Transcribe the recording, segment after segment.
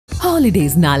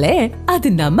Holidays nale, adu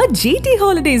namma GT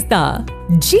Holidays da.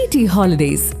 GT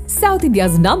Holidays, South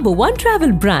India's #1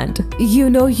 travel brand. You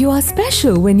know you are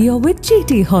special when you're with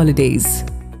GT Holidays.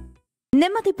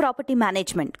 Nemati Property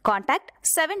Management. Contact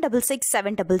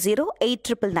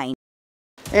 7667008999.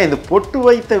 இந்த பொட்டு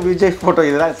வைத்த Vijay photo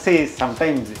இதெல்லாம்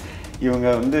sometimes இவங்க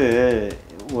வந்து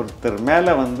ஒருத்தர்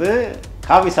மேலே வந்து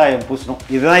காவி சாயம் பூசணும்.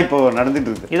 இதுதான் இப்போ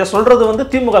நடந்துட்டு இருக்கு. இதை சொல்றது வந்து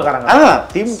திமுக காரங்க. அதான்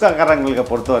திமுக காரங்களுக்கு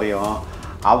பொறுத்தவரையும்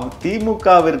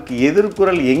திமுகவிற்கு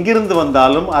எதிர்குரல் எங்கிருந்து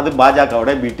வந்தாலும் அது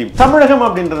பாஜகவோட பி டீம். தமிழகம்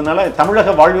அப்படின்றதுனால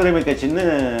தமிழக வாழ்வுரிமை கட்சின்னு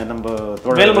நம்ம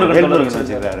வேல்முருகன்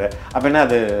வச்சிருக்காரு. அப்ப என்ன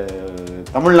அது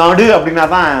தமிழ்நாடு அப்படின்னா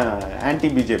தான் ஆன்டி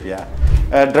பிஜேபியா?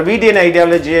 திராவிடியன்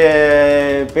ஐடியாலஜியை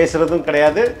பேசுகிறதும்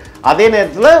கிடையாது, அதே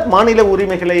நேரத்தில் மாநில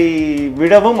உரிமைகளை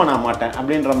விடவும் நான் மாட்டேன்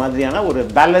அப்படின்ற மாதிரியான ஒரு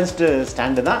பேலன்ஸ்டு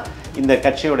ஸ்டாண்டு தான் இந்த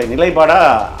கட்சியோட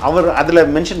நிலைப்பாடாக அவர் அதில்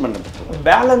மென்ஷன் பண்ணுறது.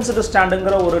 பேலன்ஸ்டு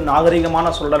ஸ்டாண்டுங்கிற ஒரு நாகரிகமான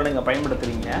சொல்லலை நீங்கள்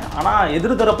பயன்படுத்துகிறீங்க. ஆனால்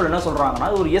எதிர்த்தரப்பில் என்ன சொல்கிறாங்கன்னா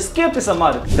ஒரு எஸ்கேபிசமாக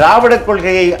இருக்குது. திராவிட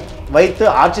கொள்கையை வைத்து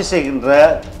ஆட்சி செய்கின்ற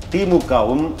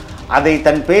திமுகவும் அதை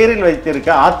தன் பெயரில் வைத்திருக்க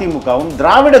அதிமுகவும்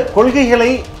திராவிட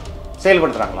கொள்கைகளை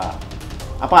செயல்படுத்துகிறாங்களா?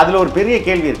 அப்போ அதில் ஒரு பெரிய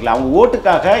கேள்வி இருக்குல்ல. அவங்க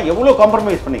ஓட்டுக்காக எவ்வளோ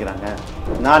காம்ப்ரமைஸ் பண்ணிக்கிறாங்க.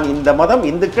 நான் இந்த மதம்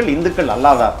இந்துக்கள்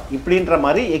அல்லாதார் இப்படின்ற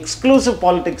மாதிரி எக்ஸ்க்ளூசிவ்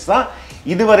பாலிடிக்ஸ் தான்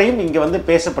இதுவரையும் இங்கே வந்து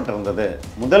பேசப்பட்டிருந்தது.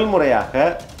 முதல் முறையாக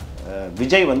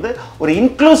விஜய் வந்து ஒரு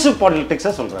இன்க்ளூசிவ்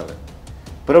பாலிடிக்ஸை சொல்கிறாரு.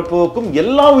 பிறப்புக்கும்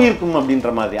எல்லா உயிருக்கும் அப்படின்ற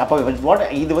மாதிரி. அப்போ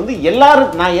இது வந்து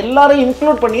நான் எல்லாரையும்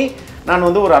இன்க்ளூட் பண்ணி நான்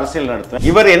வந்து ஒரு அரசியல் நடத்துவேன்.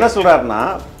 இவர் என்ன சொல்கிறாருன்னா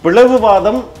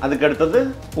பிளவுவாதம், அதுக்கு அடுத்தது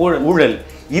ஊழல்,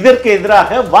 இதற்கு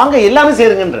எதிராக வாங்க எல்லாரும்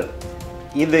சேருங்கன்றார்.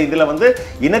 இதில் வந்து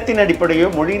இனத்தின் அடிப்படையோ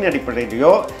மொழியின்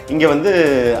அடிப்படையிலையோ இங்கே வந்து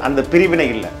அந்த பிரிவினை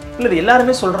இல்லை. இல்லை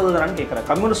எல்லாருமே சொல்கிறது தானு கேட்குறேன்.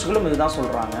 கம்யூனிஸ்டுகளும் இதுதான்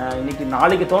சொல்கிறாங்க. இன்னைக்கு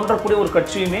நாளைக்கு தோன்றக்கூடிய ஒரு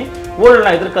கட்சியுமே ஊழல்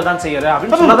நான் எதிர்க்க தான் செய்யறேன்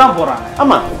அப்படின்னு சொல்ல தான் போகிறாங்க.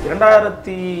 ஆமாம்,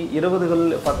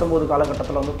 2020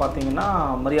 காலகட்டத்தில் வந்து பார்த்தீங்கன்னா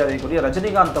மரியாதைக்குரிய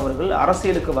ரஜினிகாந்த் அவர்கள்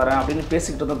அரசியலுக்கு வரேன் அப்படின்னு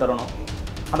பேசிக்கிட்டு தான் தரணும்.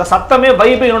 அந்த சத்தமே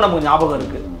வைபையும் நமக்கு ஞாபகம்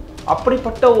இருக்குது.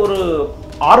 அப்படிப்பட்ட ஒரு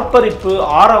ஆர்ப்பரிப்பு,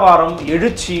 ஆரவாரம்,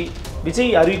 எழுச்சி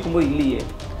விஜய் அறிவிக்கும்போது இல்லையே.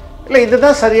 இல்லை,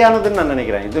 இதுதான் சரியானதுன்னு நான்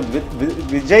நினைக்கிறேன். இது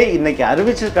விஜய் இன்னைக்கு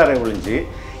அறிவிச்சிருக்காரே ஒழிஞ்சு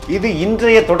இது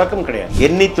இன்றைய தொடக்கம் கிடையாது.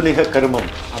 எண்ணி துணிக கருமம்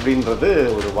அப்படின்றது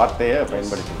ஒரு வார்த்தையை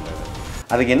பயன்படுத்தியிருக்காரு.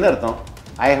 அதுக்கு என்ன அர்த்தம்?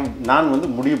 நான் வந்து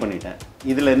முடிவு பண்ணிட்டேன்,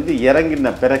 இதுலேருந்து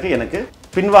இறங்கின பிறகு எனக்கு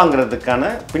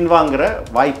பின்வாங்குற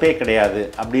வாய்ப்பே கிடையாது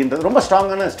அப்படின்றது ரொம்ப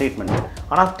ஸ்ட்ராங்கான ஸ்டேட்மெண்ட்.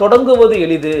 ஆனால் தொடங்குவது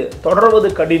எளிது, தொடர்வது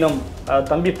கடினம்,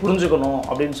 தம்பி புரிஞ்சுக்கணும்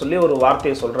அப்படின்னு சொல்லி ஒரு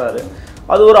வார்த்தையை சொல்கிறாரு.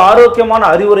 அது ஒரு ஆரோக்கியமான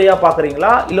அறிவுரையாக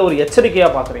பார்க்குறீங்களா இல்லை ஒரு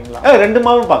எச்சரிக்கையாக பார்க்குறீங்களா?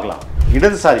 ரெண்டுமாவும் பார்க்கலாம்.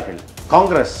 இடதுசாரிகள்,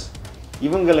 காங்கிரஸ்,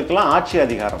 இவங்களுக்கெல்லாம் ஆட்சி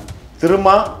அதிகாரம்.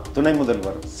 திருமா துணை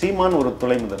முதல்வர், சீமான் ஒரு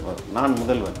துணை முதல்வர், நான்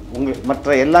முதல்வர், மற்ற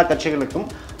எல்லா கட்சிகளுக்கும்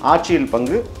ஆட்சியில்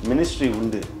பங்கு, மினிஸ்ட்ரி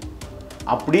உண்டு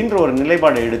அப்படின்ற ஒரு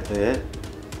நிலைப்பாடை எடுத்து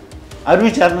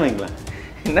அறிவிச்சாருன்னு வைங்களேன்.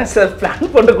 என்ன சார்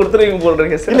பிளான் போட்டு கொடுத்துருவீங்க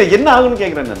போடுறீங்க சார்? இல்லை, என்ன ஆகுன்னு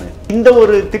கேட்குறேன் நான். இந்த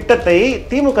ஒரு திட்டத்தை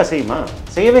திமுக செய்யுமா?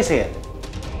 செய்யவே செய்யாது.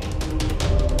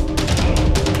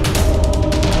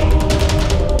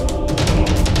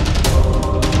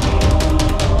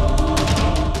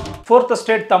 ஃபோர்த்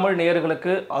ஸ்டேட் தமிழ்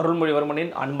நேயர்களுக்கு அருள்மொழிவர்மனின்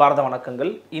அன்பார்ந்த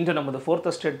வணக்கங்கள். இன்று நமது ஃபோர்த்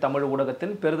ஸ்டேட் தமிழ்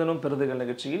ஊடகத்தின் பெருதினும் பெருதுகள்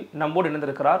நிகழ்ச்சியில் நம்மோடு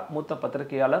இணைந்திருக்கிறார் மூத்த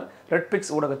பத்திரிகையாளர்,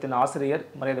 ரெட்பிக்ஸ் ஊடகத்தின் ஆசிரியர்,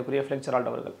 மரியாதைக்குரிய ஃபெலிக்ஸ் ஜெரால்ட்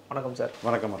அவர்கள். வணக்கம் சார்.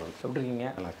 வணக்கம் அவர்கள். எப்படி இருக்கீங்க?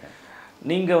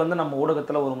 நீங்கள் வந்து நம்ம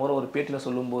ஊடகத்தில் ஒரு முறை ஒரு பேட்டியில்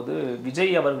சொல்லும்போது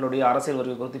விஜய் அவர்களுடைய அரசியல்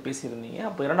வருகை குறித்து பேசியிருந்தீங்க.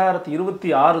 அப்போ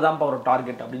 2026 தான் ஒரு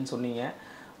டார்கெட் அப்படின்னு சொன்னீங்க.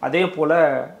 அதே போல்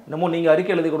இன்னமும் நீங்கள்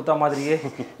அறிக்கை எழுதி கொடுத்த மாதிரியே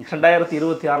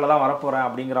 2026 தான் வரப்போகிறேன்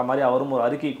அப்படிங்கிற மாதிரி அவரும் ஒரு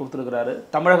அறிக்கை கொடுத்துருக்கிறாரு.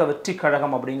 தமிழக வெற்றி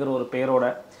கழகம் அப்படிங்கிற ஒரு பெயரோட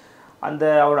அந்த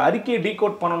அவரோட அறிக்கையை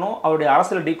டீகோட் பண்ணணும், அவருடைய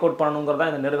அரசியல் டீகோட் பண்ணணுங்கிறது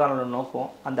தான் இந்த நேர்காணல் நோக்கம்.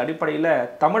 அந்த அடிப்படையில்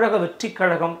தமிழக வெற்றி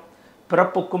கழகம்,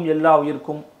 பிறப்புக்கும் எல்லா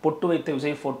உயிருக்கும், பொட்டு வைத்த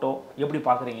விஜய் ஃபோட்டோ எப்படி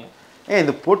பார்க்குறீங்க?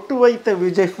 இந்த பொட்டு வைத்த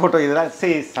விஜய் ஃபோட்டோ இதெல்லாம்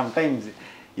சம்டைம்ஸ்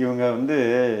இவங்க வந்து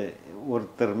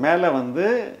ஒருத்தர் மேலே வந்து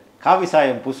காவி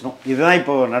சாயம் பூசணும். இதுதான்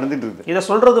இப்போ நடந்துட்டு இருக்கு. இதை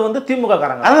சொல்றது வந்து திமுக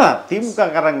காரங்க. அதான் திமுக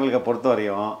காரங்களுக்கு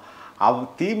பொறுத்தவரையும்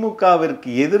திமுகவிற்கு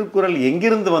எதிர்குரல்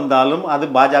எங்கிருந்து வந்தாலும் அது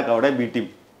பாஜகவோட பி டீம்.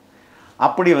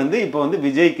 அப்படி வந்து இப்போ வந்து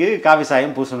விஜய்க்கு காவி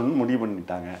சாயம் பூசணும்னு முடிவு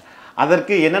பண்ணிட்டாங்க.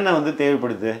 அதற்கு என்னென்ன வந்து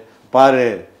தேவைப்படுது பாரு,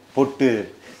 பொட்டு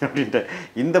அப்படின்ட்டு.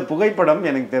 இந்த புகைப்படம்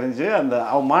எனக்கு தெரிஞ்சு அந்த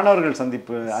மாணவர்கள்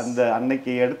சந்திப்பு அந்த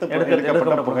அன்னைக்கு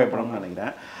எடுக்கப்பட்ட புகைப்படம்னு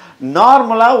நினைக்கிறேன்.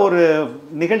 நார்மலாக ஒரு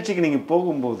நிகழ்ச்சிக்கு நீங்கள்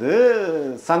போகும்போது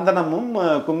சந்தனமும்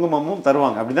குங்குமமும்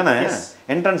தருவாங்க, அப்படி தானே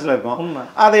என்ட்ரன்ஸில் இருக்கும்.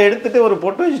 அதை எடுத்துகிட்டு ஒரு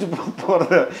பொட்டு வச்சுட்டு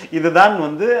போகிறது இதுதான்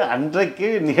வந்து அன்றைக்கு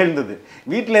நிகழ்ந்தது.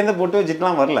 வீட்டிலேருந்து பொட்டு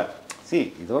வச்சுட்டுலாம் வரல.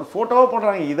 இது ஒரு ஃபோட்டோவாக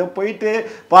போடுறாங்க. இதை போயிட்டு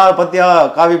பத்தியா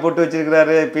காவி போட்டு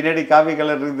வச்சிருக்கிறாரு, பின்னாடி காவி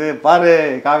கலர் இருக்குது பாரு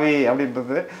காவி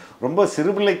அப்படின்றது ரொம்ப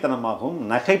சிறுபிள்ளைத்தனமாகவும்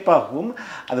நகைப்பாகவும்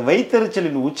அது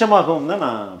வைத்தறிச்சலின் உச்சமாகவும் தான்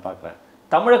நான் பார்க்குறேன்.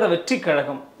 தமிழக வெற்றி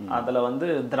கழகம் அதுல வந்து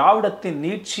திராவிடத்தின்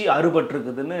நீட்சி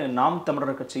அறுபட்டிருக்குதுன்னு நாம்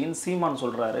தமிழர் கட்சியின் சீமான்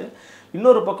சொல்றாரு.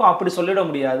 இன்னொரு பக்கம் அப்படி சொல்லிட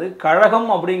முடியாது. கழகம்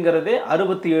அப்படிங்கிறதே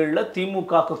 67ல்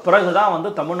திமுகவுக்கு பிறகுதான் வந்து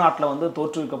தமிழ்நாட்டில் வந்து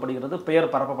தோற்றுவிக்கப்படுகிறது,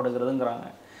 பெயர் பரப்பப்படுகிறதுங்கிறாங்க.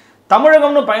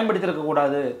 தமிழகம்னு பயன்படுத்தியிருக்க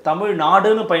கூடாது,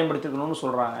 தமிழ்நாடுன்னு பயன்படுத்திருக்கணும்னு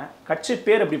சொல்றாங்க. கட்சி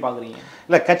பேர் எப்படி பாக்குறீங்க?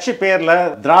 இல்லை, கட்சி பேர்ல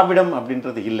திராவிடம்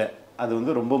அப்படின்றது இல்லை. அது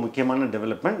வந்து ரொம்ப முக்கியமான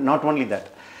டெவலப்மெண்ட். நாட் ஒன்லி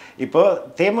தட், இப்போ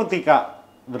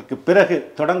தேமுதிகவிற்கு பிறகு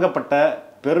தொடங்கப்பட்ட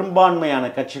பெரும்பான்மையான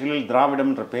கட்சிகளில்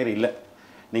திராவிடம்ன்ற பேர் இல்லை.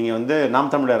 நீங்கள் வந்து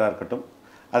நாம் தமிழராக இருக்கட்டும்,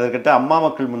 அதற்கிட்ட அம்மா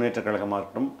மக்கள் முன்னேற்ற கழகமாக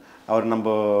இருக்கட்டும், அவர்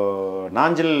நம்ம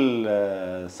நாஞ்சில்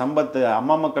சம்பத்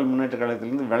அம்மா மக்கள் முன்னேற்ற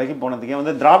கழகத்திலேருந்து விலகி போனதுக்கே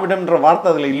வந்து திராவிடம்ன்ற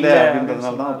வார்த்தை அதில் இல்லை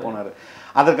அப்படின்றதுனால தான் போனார்.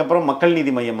 அதற்கப்புறம் மக்கள்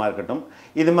நீதி மையமாக இருக்கட்டும்,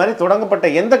 இது மாதிரி தொடங்கப்பட்ட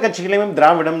எந்த கட்சிகளையுமே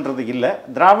திராவிடம்ன்றது இல்லை.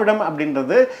 திராவிடம்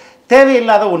அப்படின்றது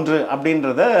தேவையில்லாத ஒன்று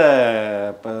அப்படின்றத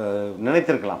இப்போ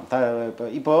நினைத்திருக்கலாம்.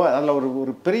 இப்போது அதில்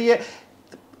ஒரு பெரிய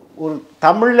ஒரு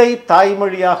தமிழை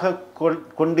தாய்மொழியாக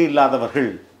கொண்டு இல்லாதவர்கள்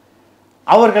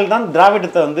அவர்கள் தான்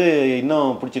திராவிடத்தை வந்து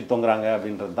இன்னும் பிடிச்சிட்டு தொங்குறாங்க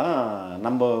அப்படின்றது தான்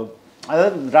நம்ம.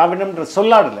 அதாவது திராவிடம்ன்ற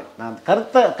சொல்லாடலை, நான்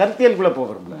கருத்தியலுக்குள்ளே போக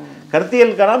விரும்பல.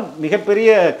 கருத்தியலுக்கான மிகப்பெரிய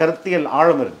கருத்தியல்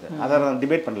ஆழம் இருக்குது, அதை நான்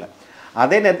டிபேட் பண்ணல.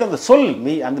 அதே நேரத்தில் அந்த சொல்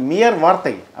அந்த மியர்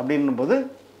வார்த்தை அப்படின்னும் போது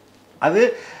அது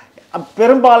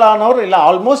பெரும்பாலானோர் இல்லை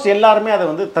ஆல்மோஸ்ட் எல்லாருமே அதை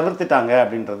வந்து தவிர்த்துட்டாங்க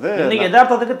அப்படின்றது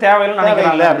யதார்த்தத்துக்கு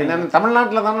தேவையில்லை. அப்படின்னா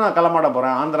தமிழ்நாட்டில் தானே நான் களமாட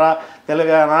போகிறேன், ஆந்திரா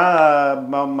தெலுங்கானா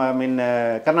மீன்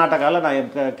கர்நாடகாவில் நான்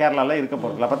கேரளாவில் இருக்க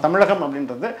போகிறதில்ல. அப்போ தமிழகம்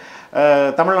அப்படின்றது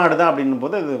தமிழ்நாடு தான் அப்படின்னும்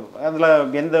போது அது அதில்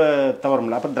எந்த தவறும்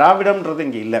இல்லை. அப்போ திராவிடம்ன்றது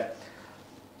இங்கே இல்லை.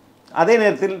 அதே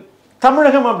நேரத்தில்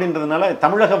தமிழகம் அப்படின்றதுனால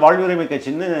தமிழக வாழ்வுரிமை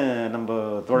கட்சின்னு நம்ம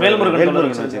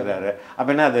வேல்முருகன் வச்சுக்கிறாரு. அப்போ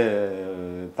என்ன அது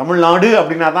தமிழ்நாடு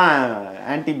அப்படின்னா தான்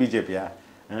ஆன்டி பிஜேபியா?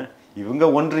 இவங்க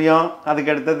ஒன்றியம்,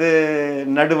 அதுக்கு அடுத்தது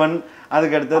நடுவன்,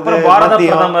 அதுக்கு அடுத்தது பாரத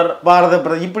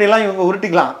பிரதமர், இப்படியெல்லாம் இவங்க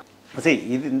உருட்டிக்கலாம். சரி,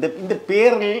 இது இந்த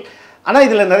பேரில் ஆனால்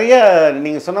இதில் நிறைய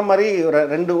நீங்கள் சொன்ன மாதிரி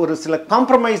ஒரு சில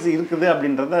காம்ப்ரமைஸ் இருக்குது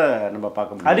அப்படின்றத நம்ம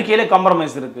பார்க்க முடியும். அறிக்கையிலே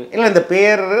காம்ப்ரமைஸ் இருக்குது. இல்லை, இந்த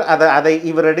பேர் அதை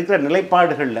இவர் எடுக்கிற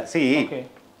நிலைப்பாடுகளில் சரி.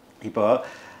 இப்போ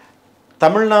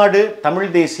தமிழ்நாடு தமிழ்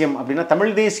தேசியம் அப்படின்னா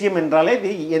தமிழ் தேசியம் என்றாலே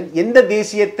எந்த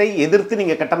தேசியத்தை எதிர்த்து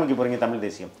நீங்கள் கட்டமைக்க போறீங்க? தமிழ்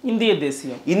தேசியம்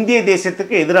இந்திய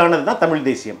தேசியத்துக்கு எதிரானது தான் தமிழ்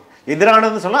தேசியம்.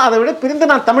 எதிரானதுன்னு சொன்னால் அதை விட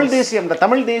பிரிந்து நான் தமிழ் தேசியம். இந்த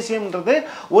தமிழ் தேசியம்ன்றது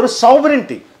ஒரு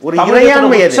சாவரிட்டி, ஒரு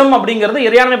இறையாண்மை அப்படிங்கிறது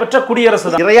இறையாண்மை பெற்ற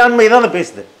குடியரசு, இறையாண்மை தான் அதை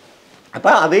பேசுது.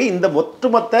 அப்போ அது இந்த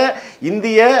ஒட்டுமொத்த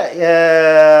இந்திய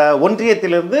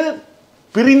ஒன்றியத்திலிருந்து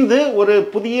பிரிந்து ஒரு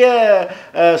புதிய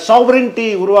சாவரிட்டி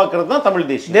உருவாக்குறது தான் தமிழ்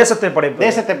தேசியம், தேசத்தை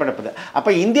படைப்பது. அப்போ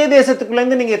இந்திய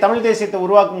தேசத்துக்குள்ளேருந்து நீங்கள் தமிழ் தேசியத்தை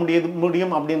உருவாக்க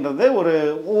முடியும் அப்படின்றது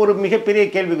ஒரு மிகப்பெரிய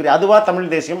கேள்விக்குறி. அதுவா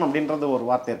தமிழ் தேசியம் அப்படின்றது ஒரு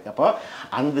வார்த்தை இருக்குது. அப்போ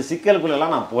அந்த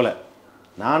சிக்கலுக்குள்ளெல்லாம் நான் போல,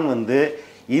 நான் வந்து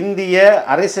இந்திய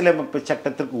அரசியலமைப்பு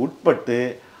சட்டத்திற்கு உட்பட்டு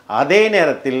அதே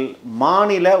நேரத்தில்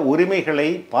மாநில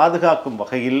உரிமைகளை பாதுகாக்கும்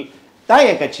வகையில் தான்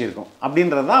என் கட்சி இருக்கும்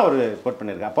அப்படின்றது தான் அவர் கோட்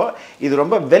பண்ணியிருக்கேன். அப்போ இது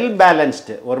ரொம்ப வெல்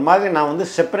பேலன்ஸ்டு. ஒரு மாதிரி நான் வந்து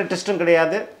செப்பரேட்டிஸ்ட்டும்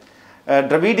கிடையாது,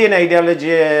 திராவிடியன்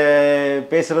ஐடியாலஜியை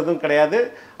பேசுகிறதும் கிடையாது,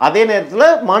 அதே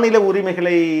நேரத்தில் மாநில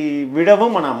உரிமைகளை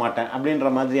விடவும் நான் மாட்டேன் அப்படின்ற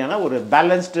மாதிரியான ஒரு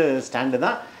பேலன்ஸ்டு ஸ்டாண்டு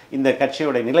தான் இந்த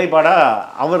கட்சியோட நிலைப்பாடாக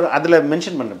அவர் அதில்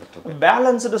மென்ஷன் பண்ணப்பட்டிருக்கு.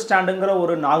 பேலன்ஸ்டு ஸ்டாண்டுங்கிற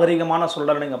ஒரு நாகரிகமான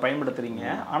சொல்லலை நீங்கள் பயன்படுத்துகிறீங்க.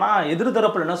 ஆனால்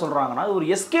எதிர்த்தரப்பில் என்ன சொல்கிறாங்கன்னா ஒரு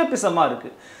எஸ்கேபிசமாக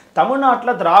இருக்குது.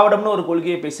 தமிழ்நாட்டில் திராவிடம்னு ஒரு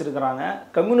கொள்கையை பேசியிருக்கிறாங்க,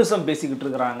 கம்யூனிசம் பேசிக்கிட்டு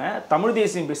இருக்கிறாங்க, தமிழ்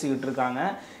தேசியம் பேசிக்கிட்டு இருக்காங்க.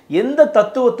 எந்த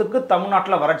தத்துவத்துக்கு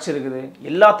தமிழ்நாட்டில் வறட்சி இருக்குது?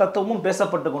 எல்லா தத்துவமும்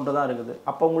பேசப்பட்டு கொண்டு தான் இருக்குது.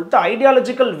 அப்போ உங்கள்கிட்ட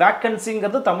ஐடியாலஜிக்கல்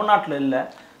வேக்கன்சிங்கிறது தமிழ்நாட்டில் இல்லை.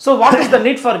 So what is the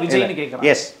need for விஜய்னு கேட்குறேன்.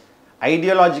 எஸ்,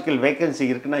 ஐடியாலஜிக்கல் வேக்கன்சி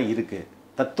இருக்குன்னா இருக்குது.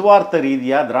 தத்துவார்த்த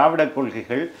ரீதியாக திராவிட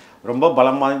கொள்கைகள் ரொம்ப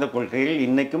பலம் வாய்ந்த கொள்கைகள்,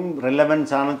 இன்றைக்கும்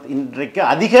ரெலவென்ஸான, இன்றைக்கு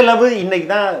அதிக அளவு இன்றைக்கி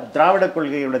தான் திராவிட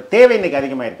கொள்கையோட தேவை இன்றைக்கி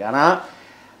அதிகமாக இருக்குது. ஆனால்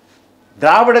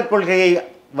திராவிட கொள்கையை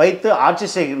வைத்து ஆட்சி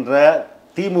செய்கின்ற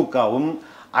திமுகவும்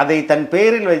அதை தன்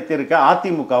பெயரில் வைத்திருக்க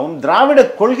அதிமுகவும் திராவிட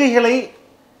கொள்கைகளை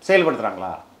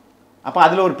செயல்படுத்துகிறாங்களா? அப்போ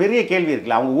அதில் ஒரு பெரிய கேள்வி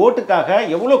இருக்குல்ல. அவங்க ஓட்டுக்காக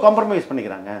எவ்வளோ காம்ப்ரமைஸ்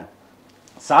பண்ணிக்கிறாங்க?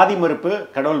 சாதி மறுப்பு,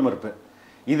 கடவுள் மறுப்பு,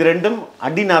 இது ரெண்டும்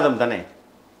அடிநாதம் தானே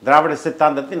திராவிட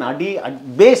சித்தாந்தத்தின்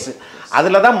பேஸ்.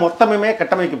 அதில் தான் மொத்தமுமே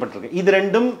கட்டமைக்கப்பட்டிருக்கு. இது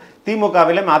ரெண்டும்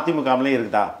திமுகவிலும் அதிமுகவிலையும்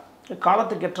இருக்குதா?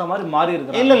 காலத்துக்கு ஏற்ற மாதிரி மாறி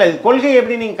இருக்கு. இல்லை, கொள்கை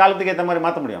எப்படி நீங்கள் காலத்துக்கு ஏற்ற மாதிரி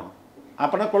மாற்ற முடியும்?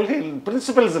 அப்படின்னா கொள்கை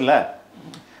பிரின்சிபல்ஸ் இல்லை.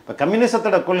 இப்போ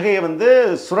கம்யூனிசத்தோட கொள்கையை வந்து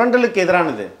சுரண்டலுக்கு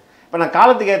எதிரானது. இப்போ நான்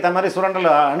காலத்துக்கு ஏற்ற மாதிரி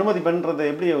சுரண்டலை அனுமதி பண்ணுறதை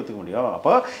எப்படி ஒத்துக்க முடியும்?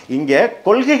 அப்போ இங்கே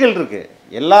கொள்கைகள் இருக்குது,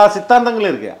 எல்லா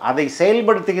சித்தாந்தங்களும் இருக்குது, அதை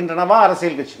செயல்படுத்துகின்றனவா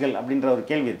அரசியல் கட்சிகள் அப்படின்ற ஒரு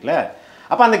கேள்வி இருக்குல்ல.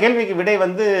 அப்போ அந்த கேள்விக்கு விடை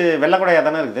வந்து வெள்ளக்கூடையாக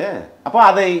தானே இருக்குது. அப்போ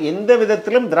அதை எந்த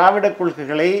விதத்திலும் திராவிட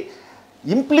கொள்கைகளை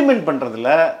இம்ப்ளிமெண்ட் பண்ணுறதுல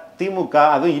திமுக,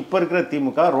 அதுவும் இப்போ இருக்கிற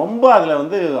திமுக ரொம்ப அதில்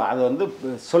வந்து அது வந்து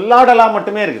சொல்லாடலாக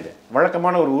மட்டுமே இருக்குது.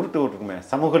 வழக்கமான ஒரு உருட்டு இருக்குமே,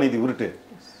 சமூக நீதி உருட்டு,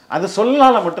 அது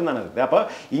சொல்லால மட்டும்தானே இருக்குது. அப்போ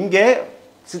இங்கே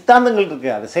சித்தாந்தங்கள்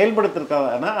இருக்குது, அதை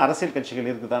செயல்படுத்துறதுக்கான அரசியல் கட்சிகள்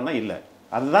இருக்குதானா இல்லை.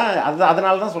 அதுதான்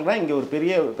அதனால தான் சொல்கிறேன், இங்கே ஒரு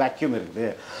பெரிய வேக்யூம் இருக்குது.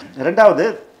 ரெண்டாவது,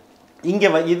 இங்கே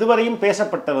இதுவரையும்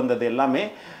பேசப்பட்டு வந்தது எல்லாமே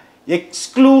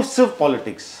எக்ஸ்க்ளூசிவ்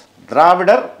பாலிடிக்ஸ்.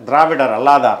 திராவிடர்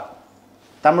அல்லாதார்,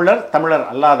 தமிழர்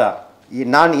அல்லாதார்,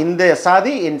 நான் இந்த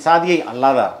சாதி என் சாதியை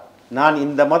அல்லாதார், நான்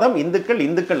இந்த மதம்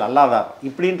இந்துக்கள் அல்லாதார்,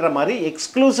 இப்படின்ற மாதிரி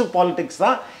எக்ஸ்க்ளூசிவ் பாலிடிக்ஸ்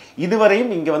தான்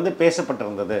இதுவரையும் இங்கே வந்து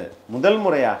பேசப்பட்டிருந்தது. முதல்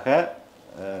முறையாக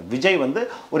விஜய் வந்து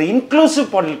ஒரு இன்க்ளூசிவ்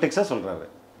பாலிடிக்ஸை சொல்கிறாரு,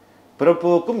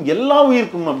 பிறப்புக்கும் எல்லா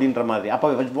உயிருக்கும் அப்படின்ற மாதிரி. அப்போ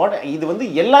இது வந்து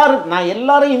நான்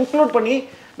எல்லாரையும் இன்க்ளூட் பண்ணி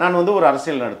நான் வந்து ஒரு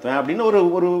அரசியல் நடத்துவேன் அப்படின்னு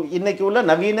ஒரு இன்னைக்கு உள்ள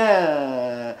நவீன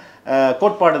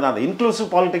கோட்பாடு தான். அது இன்க்ளூசிவ்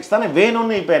பாலிடிக்ஸ் தானே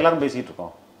வேணும்னு இப்போ எல்லாரும் பேசிகிட்டு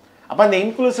இருக்கோம். அப்போ அந்த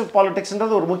இன்க்ளூசிவ்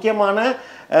பாலிடிக்ஸ்ன்றது ஒரு முக்கியமான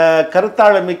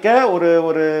கருத்தாழமிக்க ஒரு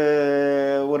ஒரு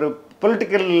ஒரு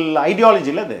பொலிட்டிக்கல்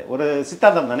ஐடியாலஜியில் அது ஒரு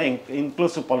சித்தாந்தம் தானே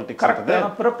இன்க்ளூசிவ்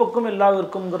பாலிடிக்ஸ். பிறப்புக்கும்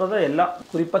எல்லாருக்கும்ங்கிறத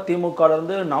குறிப்பாக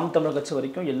திமுகலேருந்து நாம் தமிழர் கட்சி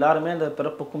வரைக்கும் எல்லாருமே அந்த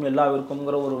பிறப்புக்கும்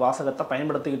எல்லாருக்கும்ங்கிற ஒரு வாசகத்தை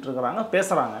பயன்படுத்திக்கிட்டு இருக்கிறாங்க,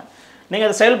 பேசுகிறாங்க. நீங்கள்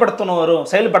அதை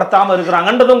செயல்படுத்தாமல்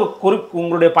இருக்கிறாங்கன்றது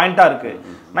உங்களுடைய பாயிண்ட்டாக இருக்குது.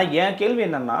 ஆனால் என் கேள்வி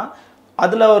என்னென்னா,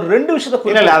 அதில் ஒரு 2 விஷயத்தை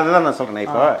இல்லை, அதுதான் நான் சொல்கிறேன்.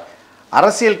 இப்போ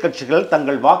அரசியல் கட்சிகள்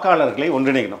தங்கள் வாக்காளர்களை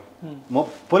ஒன்றிணைக்கணும்.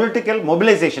 பொலிட்டிக்கல்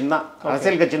மொபிலைசேஷன் தான்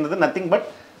அரசியல் கட்சின்றது. நத்திங் பட்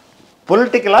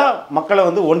பொலிட்டிக்கலாக மக்களை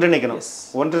வந்து ஒன்றிணைக்கணும்.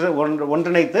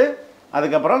 ஒன்றிணைத்து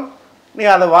அதுக்கப்புறம் நீ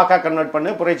அதை வாக்காக கன்வெர்ட்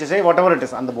பண்ணி புரட்சி செய், வாட் எவர் இட்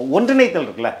இஸ். அந்த ஒன்றிணைத்தல்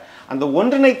இருக்குல்ல, அந்த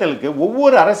ஒன்றிணைத்தலுக்கு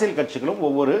ஒவ்வொரு அரசியல் கட்சிகளும்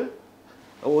ஒவ்வொரு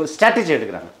ஸ்ட்ராட்டஜி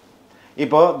எடுக்கிறாங்க.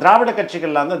 இப்போது திராவிட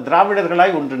கட்சிகள்லாம் வந்து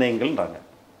திராவிடர்களாய் ஒன்றிணைங்கள்ன்றாங்க.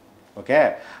 ஓகே,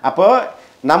 அப்போது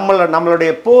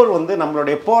நம்மளுடைய போர் வந்து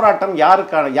நம்மளுடைய போராட்டம்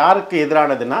யாருக்கு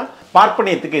எதிரானதுன்னா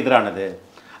பார்ப்பனியத்துக்கு எதிரானது.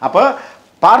 அப்போ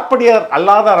பார்ப்பனியர்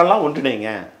அல்லாதாரெல்லாம்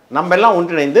ஒன்றிணைங்க, நம்ம எல்லாம்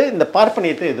ஒன்றிணைந்து இந்த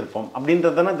பார்ப்பனியத்தை எதிர்ப்போம்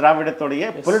அப்படின்றது தானே திராவிடத்துடைய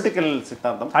பொலிட்டிக்கல்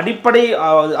சித்தாந்தம், அடிப்படை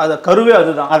கருவே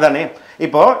அதுதான். அதானே.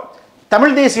 இப்போ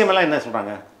தமிழ் தேசியம் எல்லாம் என்ன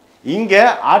சொல்றாங்க, இங்க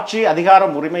ஆட்சி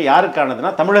அதிகாரம் உரிமை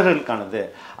யாருக்கானதுன்னா தமிழர்களுக்கானது.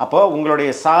 அப்போ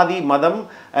உங்களுடைய சாதி மதம்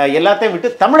எல்லாத்தையும்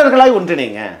விட்டு தமிழர்களாய்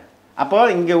ஒன்றிணைங்க. அப்போ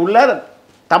இங்க உள்ள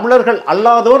தமிழர்கள்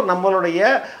அல்லாதோர் நம்மளுடைய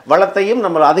வளத்தையும்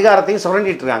நம்ம அதிகாரத்தையும்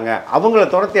சுரண்டிட்டு இருக்காங்க, அவங்கள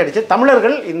துரத்தி அடிச்சு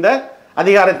தமிழர்கள் இந்த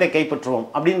அதிகாரத்தை கைப்பற்றுவோம்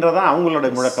அப்படின்றதான்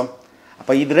அவங்களுடைய முழக்கம்.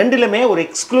 அப்போ இது ரெண்டுலுமே ஒரு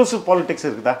எக்ஸ்க்ளூசிவ் பாலிடிக்ஸ்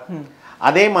இருக்குதா?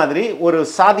 அதே மாதிரி ஒரு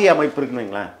சாதி அமைப்பு இருக்குன்னு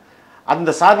வைங்களேன், அந்த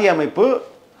சாதி அமைப்பு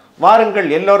வாருங்கள்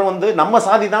எல்லோரும் வந்து நம்ம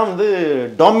சாதி தான் வந்து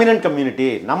டாமினன்ட் கம்யூனிட்டி,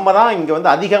 நம்ம தான் இங்கே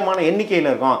வந்து அதிகமான எண்ணிக்கையில்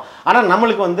இருக்கோம், ஆனால்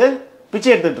நம்மளுக்கு வந்து பிச்சை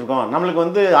எடுத்துகிட்டு இருக்கோம், நம்மளுக்கு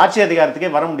வந்து ஆட்சி அதிகாரத்துக்கே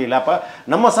வர முடியல. அப்போ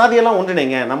நம்ம சாதியெல்லாம்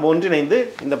ஒன்றிணைங்க, நம்ம ஒன்றிணைந்து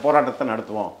இந்த போராட்டத்தை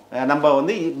நடத்துவோம். நம்ம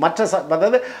வந்து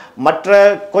மற்ற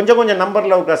கொஞ்சம்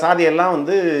நம்பரில் இருக்கிற சாதியெல்லாம்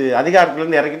வந்து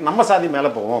அதிகாரத்துலேருந்து இறக்கி நம்ம சாதி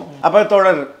மேலே போவோம். அப்போ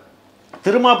தோழர்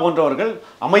திருமா போன்றவர்கள்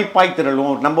அமைப்பாய்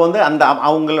திரளும். நம்ம வந்து அந்த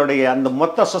அவங்களுடைய அந்த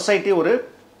மொத்த சொசைட்டி ஒரு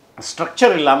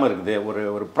ஸ்ட்ரக்சர் இல்லாமல் இருக்குது,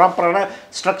 ஒரு ப்ராப்பரான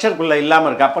ஸ்ட்ரக்சருக்குள்ளே இல்லாமல்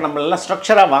இருக்குது. அப்போ நம்ம எல்லாம்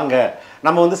ஸ்ட்ரக்சராக வாங்க,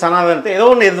 நம்ம வந்து சனாதனத்தை ஏதோ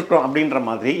ஒன்று எதிர்க்கிறோம் அப்படின்ற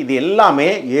மாதிரி இது எல்லாமே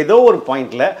ஏதோ ஒரு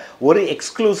பாயிண்டில் ஒரு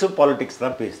எக்ஸ்க்ளூசிவ் பாலிடிக்ஸ்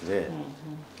தான் பேசுது.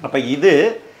 அப்போ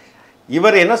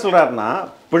இவர் என்ன சொல்கிறாருன்னா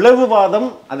பிளவுவாதம்,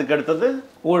 அதுக்கு அடுத்தது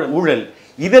ஊழல்,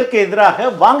 இதற்கு எதிராக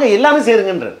வாங்க எல்லாமே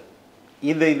சேருங்கன்றார்.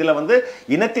 இதில் வந்து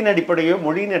இனத்தின் அடிப்படையோ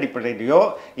மொழியின் அடிப்படையிலையோ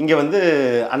இங்கே வந்து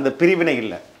அந்த பிரிவினை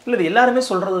இல்லை. இல்லை, இது எல்லாருமே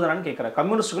சொல்கிறது தானு கேட்குறேன்.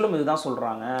 கம்யூனிஸ்டுகளும் இதுதான்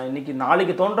சொல்கிறாங்க. இன்னைக்கு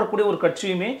நாளைக்கு தோன்றக்கூடிய ஒரு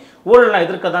கட்சியுமே ஊழல் நான்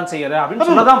எதிர்க்க தான் செய்கிறேன் அப்படின்னு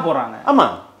சொல்ல தான் போகிறாங்க.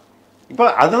 ஆமாம், இப்போ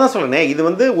அதுதான் சொல்லுனேன், இது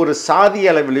வந்து ஒரு சாதி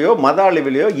அளவிலையோ மத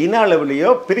அளவிலையோ இன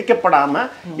அளவிலையோ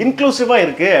பிரிக்கப்படாமல் இன்க்ளூசிவாக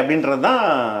இருக்குது அப்படின்றது தான்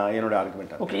என்னோட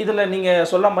ஆர்குமெண்ட். ஓகே, இதில் நீங்கள்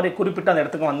சொல்ல மாதிரி குறிப்பிட்ட அந்த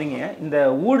இடத்துக்கு வந்தீங்க. இந்த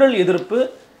ஊழல் எதிர்ப்பு,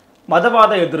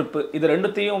 மதவாத எதிர்ப்பு, இது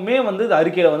ரெண்டுத்தையுமே வந்து இந்த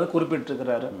அறிக்கையில் வந்து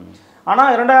குறிப்பிட்டிருக்கிறாரு.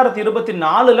 ஆனால்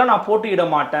 2024 நான் போட்டியிட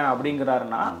மாட்டேன்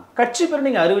அப்படிங்கிறாருன்னா, கட்சி பேர்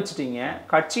நீங்கள் அறிவிச்சிட்டீங்க,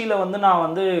 கட்சியில் வந்து நான்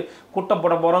வந்து கூட்டம்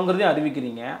போட போகிறோங்கிறதையும்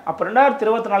அறிவிக்கிறீங்க. அப்போ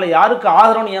 2024 யாருக்கு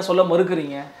ஆதரவுன்னு ஏன் சொல்ல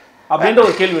மறுக்கிறீங்க அப்படின்ற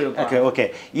ஒரு கேள்வி இருக்கு. ஓகே,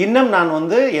 இன்னும் நான்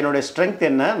வந்து என்னுடைய ஸ்ட்ரென்த்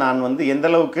என்ன, நான் வந்து எந்த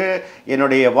அளவுக்கு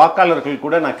என்னுடைய வாக்காளர்கள்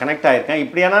கூட நான் கனெக்ட் ஆகிருக்கேன்,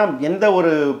 இப்படியான எந்த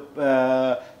ஒரு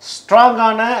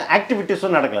ஸ்ட்ராங்கான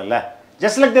ஆக்டிவிட்டீஸும் நடக்கலைல்ல.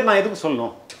 ஜஸ்ட் லைக் தட் நான் எதுக்கு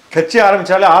சொல்லணும், கட்சி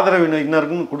ஆரம்பித்தாலே ஆதரவு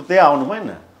இன்னருக்கும் கொடுத்தே ஆகணுமா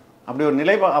என்ன?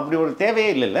 அப்படி ஒரு தேவையே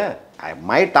இல்லைல்ல.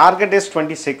 மை டார்கெட் இஸ்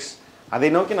 26, அதை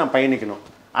நோக்கி நான் பயணிக்கணும்.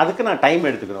 அதுக்கு நான் டைம்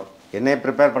எடுத்துக்கணும், என்னை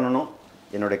ப்ரிப்பேர் பண்ணணும்,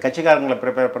 என்னுடைய கட்சிக்காரங்களை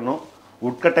ப்ரிப்பேர் பண்ணணும்,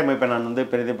 உட்கட்டமைப்பை நான் வந்து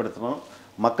பெரிதப்படுத்தணும்,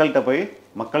 மக்கள்கிட்ட போய்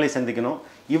மக்களை சந்திக்கணும்.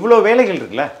 இவ்வளோ வேலைகள்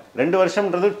இருக்குல்ல. 2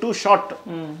 வருஷம்ன்றது two short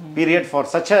period for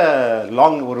such a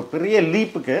long, ஒரு பெரிய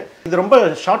லீப்புக்கு இது ரொம்ப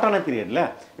ஷார்ட்டான பீரியட்ல.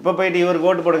 இப்போ போயிட்டு இவருக்கு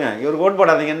ஓட்டு போடுங்க, இவருக்கு ஓட்டு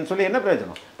போடாதீங்கன்னு சொல்லி என்ன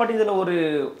பிரயோஜனம்? பட் இதில் ஒரு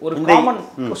காமன்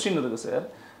கொஸ்டின் இருக்குது சார்.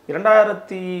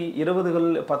 2020கள்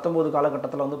 19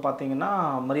 காலகட்டத்தில் வந்து பார்த்தீங்கன்னா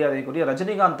மரியாதைக்குரிய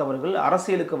ரஜினிகாந்த் அவர்கள்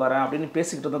அரசியலுக்கு வரேன் அப்படின்னு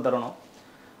பேசிக்கிட்டு இருந்த தருணம்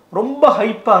ரொம்ப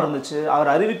ஹைப்பாக இருந்துச்சு. அவர்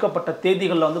அறிவிக்கப்பட்ட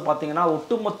தேதிகளில் வந்து பார்த்தீங்கன்னா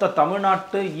ஒட்டுமொத்த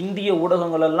தமிழ்நாட்டு இந்திய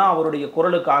ஊடகங்கள் எல்லாம் அவருடைய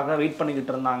குரலுக்காக வெயிட்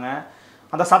பண்ணிக்கிட்டு இருந்தாங்க.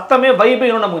 அந்த சத்தமே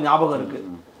வைபையும் நமக்கு ஞாபகம்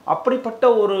இருக்குது. அப்படிப்பட்ட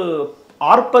ஒரு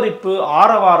ஆர்ப்பரிப்பு,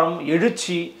 ஆரவாரம்,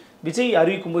 எழுச்சி விஜய்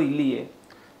அறிவிக்கும்போது இல்லையே.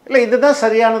 இல்லை, இதுதான்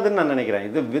சரியானதுன்னு நான் நினைக்கிறேன்.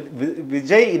 இது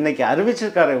விஜய் இன்னைக்கு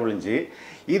அறிவிச்சிருக்காரே ஒழிஞ்சு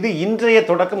இது இன்றைய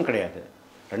தொடக்கம் கிடையாது.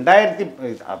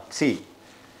 2000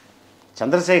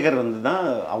 சந்திரசேகர் வந்து தான்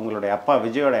அவங்களுடைய அப்பா,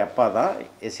 விஜயோட அப்பா தான்,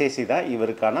 எஸ்ஏசி தான்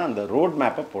இவருக்கான அந்த ரோட்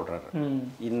மேப்பை போடுறாரு.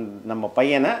 நம்ம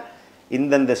பையனை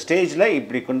இந்தந்த ஸ்டேஜில்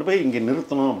இப்படி கொண்டு போய் இங்கே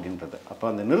நிறுத்தணும் அப்படின்றது. அப்போ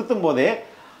அந்த நிறுத்தும் போதே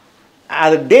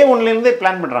அது டே ஒன்லேருந்தே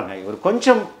பிளான் பண்ணுறாங்க. இவர்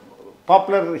கொஞ்சம்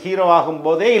பாப்புலர் ஹீரோ ஆகும்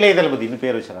போதே இளைய தளபதினு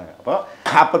பேர் வச்சுறாங்க.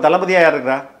 அப்போ தளபதியாக யார்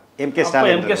இருக்கிறா? எம்கே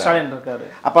ஸ்டாலின் இருக்காரு.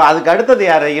 அப்போ அதுக்கு அடுத்தது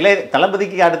யார்? இளைய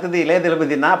தளபதிக்கு அடுத்தது இளைய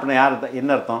தளபதினா அப்போ யார்?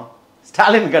 என்ன அர்த்தம்?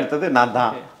 ஸ்டாலினுக்கு அடுத்தது நான்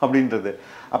தான் அப்படின்றது.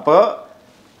 அப்போ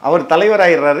அவர்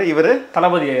தலைவராயிடுறாரு, இவர்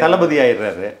தளபதி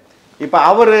ஆயிடுறாரு. இப்போ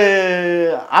அவர்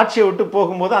ஆட்சியை விட்டு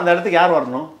போகும்போது அந்த இடத்துக்கு யார்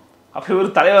வரணும்? அப்போ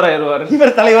இவர் தலைவர்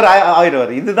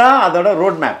ஆயிடுவார். இதுதான் அதோட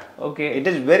road map. Okay, it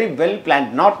is very well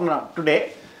planned, not today,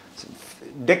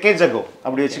 decades ago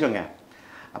அப்படி வச்சுக்கோங்க.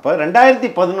 அப்போ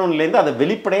 2011லேருந்து அதை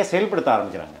வெளிப்படையாக செயல்படுத்த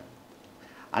ஆரம்பிக்கிறாங்க.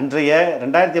 அன்றைய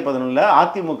 2011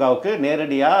 அதிமுகவுக்கு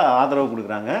நேரடியாக ஆதரவு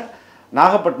கொடுக்குறாங்க.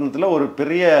 நாகப்பட்டினத்தில் ஒரு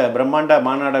பெரிய பிரம்மாண்ட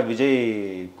மாநாட விஜய்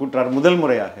கூட்டுறார் முதல்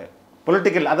முறையாக.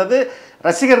 பொலிட்டிக்கல், அதாவது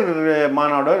ரசிகர்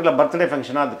மாநாடோ இல்லை பர்த்டே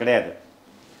ஃபங்க்ஷனோ அது கிடையாது.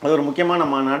 அது ஒரு முக்கியமான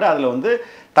மாநாடு. அதில் வந்து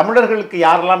தமிழர்களுக்கு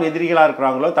யாரெல்லாம் எதிரிகளாக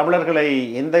இருக்கிறாங்களோ, தமிழர்களை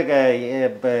எந்த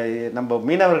நம்ம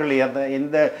மீனவர்கள்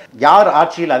எந்த யார்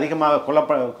ஆட்சியில் அதிகமாக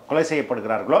கொலை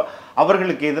செய்யப்படுகிறார்களோ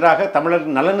அவர்களுக்கு எதிராக, தமிழர்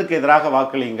நலனுக்கு எதிராக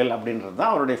வாக்களியுங்கள் அப்படின்றது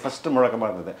தான் அவருடைய ஃபஸ்ட்டு முழக்கமாக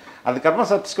இருந்தது.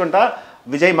 அதுக்கப்புறம் சப்ஸ்குவெண்ட்டாக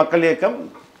விஜய் மக்கள் இயக்கம்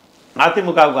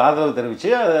அதிமுகவுக்கு ஆதரவு தெரிவித்து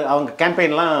அவங்க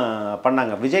கேம்பெயின்லாம்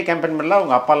பண்ணாங்க. விஜய் கேம்பெயின் பண்ணலாம்,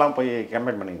 அவங்க அப்பாலாம் போய்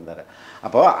கேம்பெயின் பண்ணியிருந்தார்.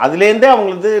 அப்போது அதுலேருந்தே அவங்க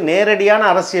வந்து நேரடியான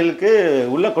அரசியலுக்கு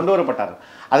உள்ளே கொண்டு வரப்பட்டார்.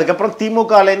 அதுக்கப்புறம்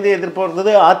திமுகலேருந்து எதிர்ப்பு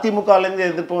வந்தது, அதிமுகலேருந்து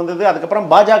எதிர்ப்பு வந்தது, அதுக்கப்புறம்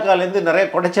பாஜகலேருந்து நிறைய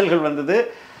குடைச்சல்கள் வந்தது.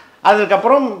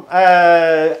 அதுக்கப்புறம்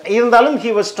இருந்தாலும்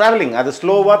ஹி வாஸ் ட்ராவலிங். அது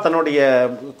ஸ்லோவாக தன்னுடைய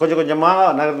கொஞ்சம் கொஞ்சமாக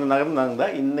நகர்ந்தாங்க.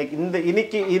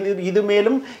 இன்னைக்கு இது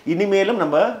மேலும் இனிமேலும்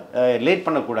நம்ம லேட்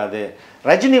பண்ணக்கூடாது.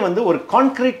 ரஜினி வந்து ஒரு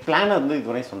கான்க்ரீட் பிளானை வந்து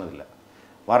இதுவரை சொன்னதில்லை.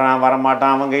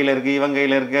 வரமாட்டான், அவன் கையில் இருக்குது, இவன்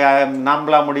கையில் இருக்குது,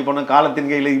 நாம்பளா முடிவு பண்ணணும்,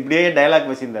 காலத்தின் கையில், இப்படியே டைலாக்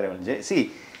பேசியிருந்தார் விஜய்.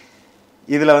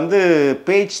 இதில் வந்து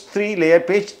பேஜ்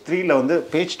 3ல் வந்து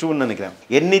பேஜ் 2ன்னு நினைக்கிறேன்,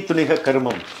 எண்ணி துணிக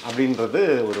கருமம் அப்படின்றது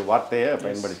ஒரு வார்த்தையை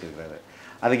பயன்படுத்தியிருக்கிறாரு.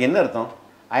 அதுக்கு என்ன அர்த்தம்?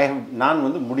 நான்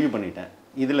வந்து முடிவு பண்ணிட்டேன்,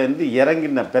 இதிலேருந்து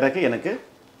இறங்கின பிறகு எனக்கு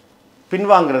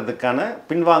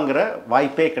பின்வாங்குற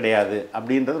வாய்ப்பே கிடையாது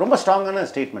அப்படின்றது ரொம்ப ஸ்ட்ராங்கான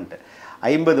ஸ்டேட்மெண்ட்டு.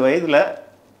 50 வயதில்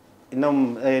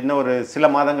இன்னும் ஒரு சில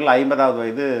மாதங்கள் 50வது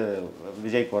வயது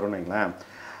விஜய்க்கு வரணுங்களேன்.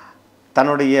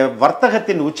 தன்னுடைய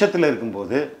வர்த்தகத்தின் உச்சத்தில்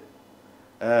இருக்கும்போது,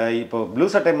 இப்போ ப்ளூ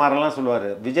சட்டை மாறலாம் சொல்லுவார்,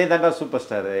 விஜய் தாண்டா சூப்பர்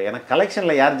ஸ்டாரு, எனக்கு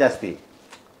கலெக்ஷனில் யார் ஜாஸ்தி,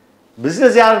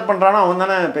 பிஸ்னஸ் யார் பண்ணுறானோ அவன்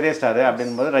தானே பெரிய ஸ்டாரு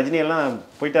அப்படின்போது ரஜினியெல்லாம்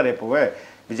போயிட்டார். எப்போவே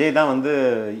விஜய் தான் வந்து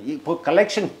இப்போ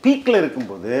கலெக்ஷன் பீக்கில்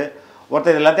இருக்கும்போது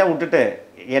ஒருத்தர் எல்லாத்தையும் விட்டுட்டு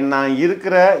நான்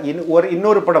இருக்கிற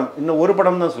இன்னொரு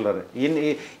படம் தான் சொல்கிறார்.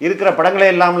 இருக்கிற படங்களே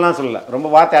இல்லாமலாம் சொல்லலை, ரொம்ப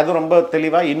வார்த்தை, அதுவும் ரொம்ப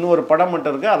தெளிவாக இன்னொரு படம்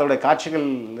மட்டும் இருக்குது, அதோடைய காட்சிகள்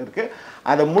இருக்குது,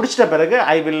 அதை முடிச்சிட்ட பிறகு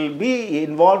I will be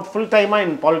involve full டைமாக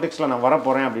இன் பாலிடிக்ஸில் நான் வர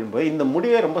போகிறேன் அப்படின்போது இந்த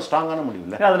முடிவே ரொம்ப ஸ்ட்ராங்கான முடிவு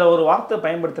இல்லை. அதில் ஒரு வார்த்தை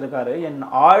பயன்படுத்திருக்காரு, என்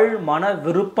ஆழ் மன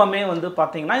விருப்பமே வந்து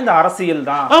பார்த்தீங்கன்னா இந்த அரசியல்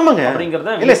தான். ஆமாங்க,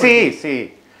 அப்படிங்கிறத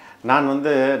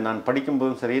இல்லை நான்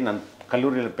படிக்கும்போதும் சரி, நான்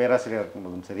கல்லூரியில் பேராசிரியர்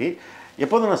இருக்கும்போதும் சரி,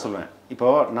 எப்போதும் நான் சொல்லுவேன்,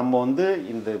 இப்போது நம்ம வந்து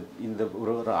இந்த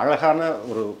ஒரு அழகான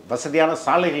ஒரு வசதியான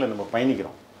சாலைகளை நம்ம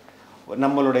பயணிக்கிறோம்.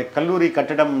 நம்மளுடைய கல்லூரி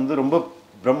கட்டிடம் வந்து ரொம்ப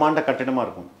பிரம்மாண்ட கட்டிடமாக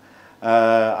இருக்கும்.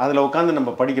 அதில் உட்காந்து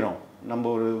நம்ம படிக்கிறோம்.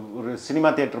 நம்ம ஒரு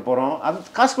சினிமா தியேட்டர் போகிறோம், அது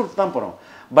காசு கொடுத்து தான் போகிறோம்.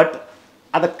 பட்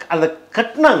அதை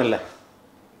கட்டினாங்கல்ல,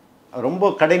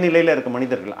 ரொம்ப கடைநிலையில் இருக்க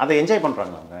மனிதர்கள் அதை என்ஜாய்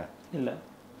பண்ணுறாங்களா? அவங்க இல்லை.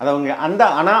 அதை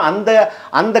அவங்க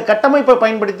அந்த கட்டமைப்பை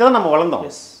பயன்படுத்தி தான் நம்ம வளர்ந்தோம்.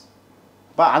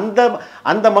 இப்போ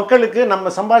அந்த மக்களுக்கு நம்ம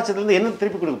சம்பாதிச்சதுலேருந்து என்ன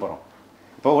திருப்பி கொடுக்க போகிறோம்?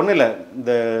 இப்போ ஒன்றும் இல்லை,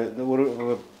 இந்த ஒரு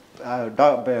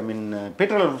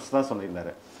பீட்டர் தான்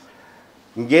சொல்லியிருந்தார்,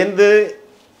 இங்கேருந்து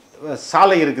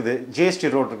சாலை இருக்குது,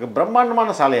 ஜிஎஸ்டி ரோடு இருக்குது,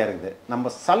 பிரம்மாண்டமான சாலையாக இருக்குது,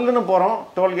 நம்ம சல்லுன்னு போகிறோம்,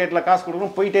 டோல்கேட்டில் காசு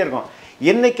கொடுக்கணும், போயிட்டே இருக்கோம்.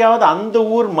 என்றைக்காவது அந்த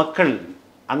ஊர் மக்கள்,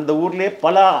 அந்த ஊர்லேயே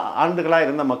பல ஆண்டுகளாக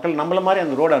இருந்த மக்கள் நம்மளை மாதிரி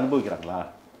அந்த ரோடை அனுபவிக்கிறாங்களா?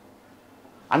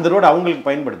 அந்த ரோடு அவங்களுக்கு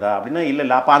பயன்படுதா அப்படின்னா இல்லை.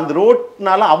 அப்போ அந்த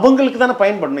ரோட்னால அவங்களுக்கு தானே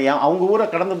பயன்படணும், அவங்க ஊரை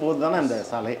கடந்து போகுது தானே அந்த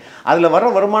சாலை, அதில் வர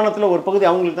வருமானத்தில் ஒரு பகுதி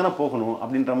அவங்களுக்கு தானே போகணும்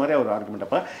அப்படின்ற மாதிரி ஒரு ஆர்குமெண்ட்.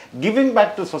 அப்போ கிவிங்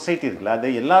பேக் டு சொசைட்டி இருக்குல்ல,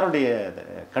 அது எல்லாருடைய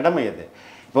கடமை. அது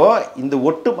இப்போது இந்த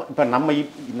இப்போ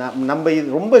நம்ம இது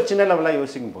ரொம்ப சின்ன லெவலாக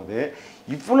யோசிக்கும் போது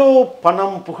இவ்வளோ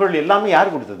பணம் புகழ் எல்லாமே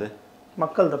யார் கொடுத்தது?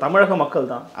 மக்கள் தான், தமிழக மக்கள்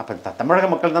தான். அப்போ தமிழக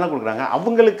மக்கள் தானே கொடுக்குறாங்க.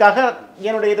 அவங்களுக்காக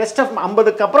என்னுடைய ரெஸ்ட் ஆஃப்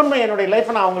 50க்கு அப்புறம் என்னுடைய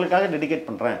லைஃப்பை நான் அவங்களுக்காக டெடிகேட்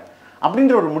பண்ணுறேன்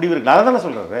அப்படின்ற ஒரு முடிவு இருக்குல்ல, அதை தானே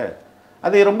சொல்கிறாரு.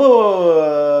 அது ரொம்ப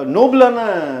நோபலான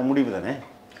முடிவு தானே.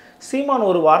 சீமான்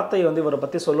ஒரு வார்த்தை வந்து இவரை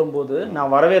பற்றி சொல்லும்போது,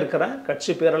 நான் வரவேற்கிறேன்,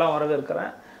 கட்சி பேரெல்லாம்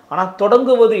வரவேற்கிறேன், ஆனால்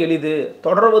தொடங்குவது எளிது,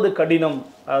 தொடர்வது கடினம்,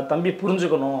 தம்பி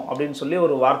புரிஞ்சுக்கணும் அப்படின்னு சொல்லி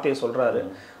ஒரு வார்த்தையை சொல்கிறாரு.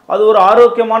 அது ஒரு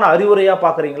ஆரோக்கியமான அறிவுரையாக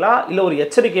பார்க்குறீங்களா, இல்லை ஒரு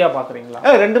எச்சரிக்கையாக பார்க்குறீங்களா?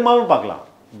 ரெண்டுமாவும் பார்க்கலாம்.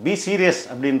 பி சீரியஸ்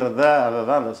அப்படின்றத அதை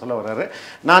தான் அதை சொல்ல வர்றாரு.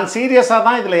 நான் சீரியஸாக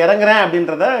தான் இதில் இறங்குறேன்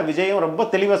அப்படின்றத விஜயும் ரொம்ப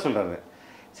தெளிவாக சொல்கிறாரு.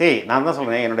 சரி, நான் தான்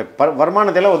சொல்கிறேன், என்னுடைய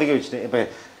வருமானத்தையெல்லாம் ஒதுக்கி வச்சுட்டு, இப்போ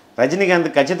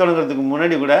ரஜினிகாந்த் கட்சி தொடங்குறதுக்கு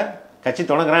முன்னாடி கூட கட்சி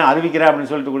தொடங்குறேன் அறிவிக்கிறேன்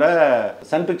அப்படின்னு சொல்லிட்டு கூட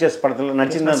சன் பிக்சர்ஸ் படத்தில்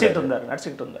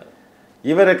நடிச்சுட்டு இருந்தார்.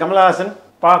 இவர் கமலஹாசன்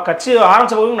கட்சி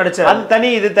ஆரம்பிச்ச போதும் நடிச்சார். அது தனி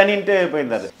இது தனின்ட்டு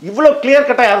போயிருந்தாரு. இவ்வளோ கிளியர்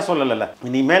கட்டாக யாரும் சொல்லலைல்ல.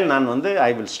 இனிமேல் நான் வந்து ஐ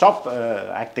வில் ஸ்டாப்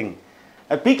ஆக்டிங்.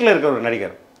 பீக்கில் இருக்கிற ஒரு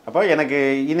நடிகர். அப்போ எனக்கு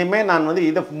இனிமேல் நான் வந்து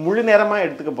இதை முழு நேரமாக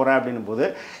எடுத்துக்க போகிறேன் அப்படின்னும் போது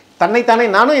தன்னைத்தானே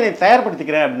நானும் என்னை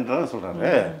தயார்படுத்திக்கிறேன் அப்படின்றத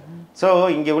சொல்கிறாரு. ஸோ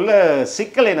இங்கே உள்ள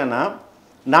சிக்கல் என்னென்னா,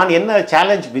 நான் என்ன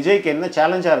சேலஞ்ச், விஜய்க்கு என்ன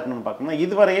சேலஞ்சாக இருக்கணும்னு பார்க்கணும்னா,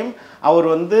 இதுவரையும் அவர்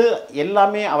வந்து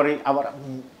எல்லாமே அவர்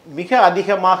மிக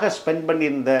அதிகமாக ஸ்பெண்ட்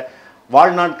பண்ணியிருந்த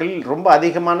வாழ்நாட்களில் ரொம்ப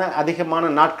அதிகமான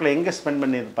நாட்களை எங்கே ஸ்பெண்ட்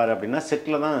பண்ணியிருப்பார் அப்படின்னா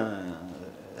செட்டில் தான்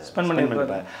ஸ்பெண்ட்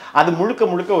பண்ணியிருப்பார். அது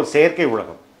முழுக்க ஒரு செயற்கை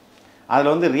உலகம்.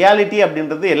 அதில் வந்து ரியாலிட்டி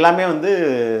அப்படின்றது எல்லாமே வந்து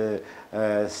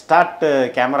ஸ்டார்ட்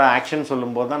கேமரா ஆக்ஷன்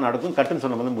சொல்லும்போது தான் நடக்கும், கட்டுன்னு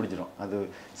சொல்லும்போது முடிஞ்சிடும். அது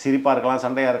சிரிப்பாக இருக்கலாம்,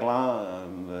 சண்டையாக இருக்கலாம்,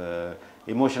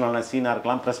 எமோஷனலான சீனாக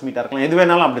இருக்கலாம், ப்ரெஸ் மீட்டாக இருக்கலாம், எது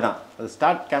வேணாலும் அப்படி தான். அது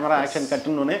ஸ்டார்ட் கேமரா ஆக்ஷன்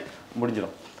கட்டுன்னு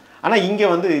முடிஞ்சிடும். ஆனால் இங்கே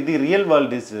வந்து இது ரியல்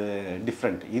வேர்ல்டு இஸ்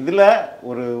டிஃப்ரெண்ட். இதில்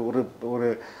ஒரு ஒரு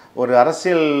ஒரு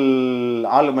அரசியல்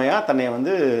ஆளுமையாக தன்னை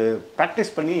வந்து ப்ராக்டிஸ்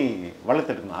பண்ணி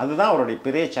வளர்த்துருக்கணும். அதுதான் அவருடைய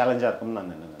பெரிய சேலஞ்சாக இருக்கும்னு நான்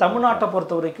நினைக்கிறேன். தமிழ்நாட்டை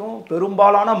பொறுத்த வரைக்கும்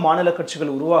பெரும்பாலான மாநில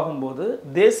கட்சிகள் உருவாகும் போது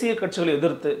தேசிய கட்சிகளை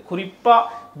எதிர்த்து, குறிப்பாக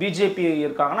பிஜேபி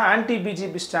இருக்காங்கன்னா ஆன்டி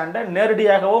பிஜேபி ஸ்டாண்டை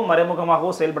நேரடியாகவோ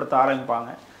மறைமுகமாகவோ செயல்படுத்த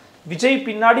ஆரம்பிப்பாங்க. விஜய்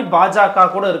பின்னாடி பாஜக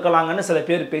கூட இருக்கலாங்கன்னு சில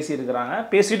பேர் பேசியிருக்கிறாங்க,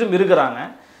 பேசிட்டும் இருக்கிறாங்க.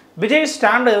 விஜய்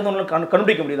ஸ்டாண்டை எதுவும்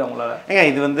கண்டுபிடிக்க முடியுது அவங்களால? ஏங்க,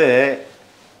 இது வந்து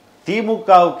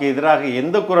திமுகவுக்கு எதிராக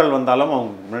எந்த குரல் வந்தாலும்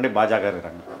அவங்க முன்னாடி பாஜக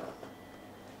இருக்கிறாங்க.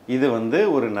 இது வந்து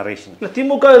ஒரு நரேஷன். இல்லை,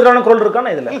 திமுக எதிரான குரல்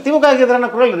இருக்கானா? இதில் திமுகவுக்கு எதிரான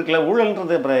குரல் இருக்குல்ல.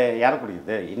 ஊழல்ன்றது அப்புறம் யாரை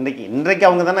குடிக்குது? இன்றைக்கு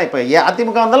அவங்க தானே. இப்போ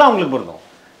அதிமுக வந்தாலும் அவங்களுக்கு பொருந்தும்,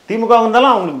 திமுக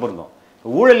வந்தாலும் அவங்களுக்கு பொருந்தும்.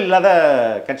 ஊழல் இல்லாத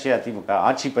கட்சியா திமுக?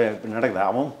 ஆட்சி இப்போ நடக்குது,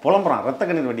 அவன் புலம்புறான், ரத்த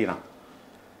கண்ணீர் வெடிறான்,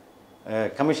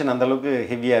 கமிஷன் அந்தளவுக்கு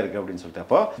ஹெவியாக இருக்குது அப்படின்னு சொல்லிட்டு.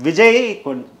 அப்போ விஜய்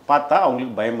பார்த்தா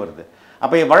அவங்களுக்கு பயம் வருது.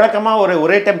 அப்போ வழக்கமாக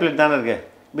ஒரே டெம்ப்ளேட் தானே இருக்குது,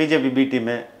 பிஜேபி பி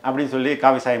டீமு அப்படின்னு சொல்லி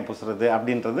காவி சாயம் பூசுறது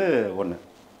அப்படின்றது ஒன்று.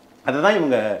 அதுதான்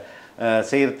இவங்க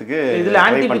செய்யறதுக்கு. இதில்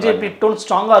ஆன்டி பிஜேபி டோன்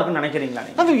ஸ்ட்ராங்காக இருக்குன்னு நினைக்கிறீங்களா?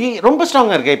 அது ரொம்ப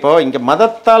ஸ்ட்ராங்காக இருக்குது. இப்போ இங்கே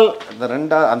மதத்தால்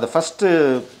அந்த ஃபஸ்ட்டு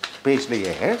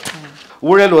பேஜ்லேயே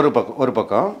ஊழல் ஒரு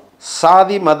பக்கம்,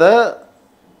 சாதி மத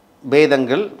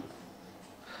பேதங்கள்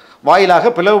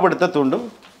வாயிலாக பிளவுபடுத்த தூண்டும்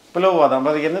பிளவுவாதம்.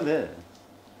 அது என்னது?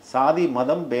 சாதி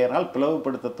மதம் பேரால்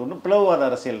பிளவுபடுத்த தூண்டும் பிளவுவாத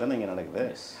அரசியல் தானே இங்கே நடக்குது.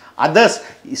 அதர்ஸ்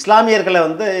இஸ்லாமியர்களை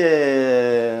வந்து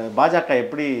பாஜக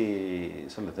எப்படி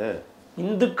சொல்லுது?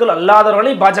 இந்துக்கள்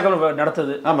அல்லாதவர்களை பாஜக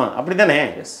நடத்துது. ஆமாம், அப்படி தானே.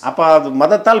 அப்போ அது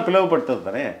மதத்தால் பிளவுபடுத்துறது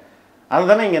தானே,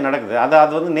 அதுதானே இங்கே நடக்குது.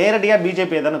 அது வந்து நேரடியாக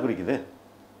பிஜேபியை தானே குறிக்குது.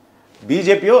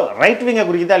 பிஜேபியோ ரைட் விங்கை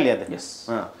குறிக்குதா இல்லையா? அது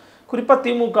குறிப்பாக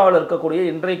திமுகவில் இருக்கக்கூடிய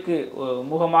இன்றைக்கு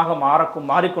முகமாக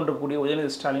மாறிக்கொண்டிருக்கக்கூடிய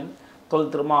உதயநிதி ஸ்டாலின்,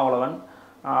 திருமாவளவன்,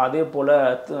 அதே போல்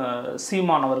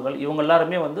சீமான் அவர்கள், இவங்க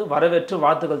எல்லாருமே வந்து வரவேற்று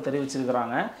வாழ்த்துக்கள்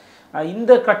தெரிவிச்சிருக்கிறாங்க.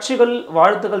 இந்த கட்சிகள்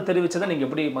வாழ்த்துக்கள் தெரிவித்ததை நீங்கள்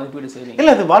எப்படி மதிப்பீடு செய்வீங்க?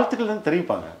 இல்லை, அது வாழ்த்துக்கள் தான்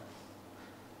தெரிவிப்பாங்க.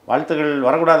 வாழ்த்துக்கள்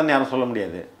வரக்கூடாதுன்னு யாரும் சொல்ல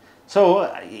முடியாது. ஸோ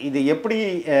இது எப்படி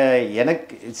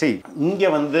எனக்கு சரி, இங்கே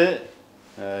வந்து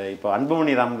இப்போ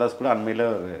அன்புமணி ராமதாஸ் கூட அண்மையில்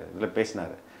ஒரு இதில்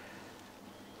பேசினார்.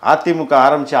 அதிமுக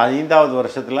ஆரம்பித்து 5வது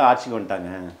வருஷத்தில் ஆட்சிக்கு வந்துட்டாங்க,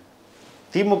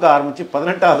 திமுக ஆரம்பித்து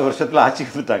 18வது வருஷத்தில்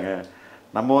ஆட்சிக்கு வந்துட்டாங்க,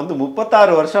 நம்ம வந்து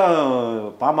 36 வருஷம்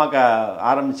பாமக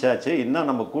ஆரம்பிச்சாச்சு, இன்னும்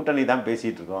நம்ம கூட்டணி தான்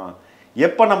பேசிகிட்டு இருக்கோம்,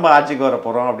 எப்போ நம்ம ஆட்சிக்கு வர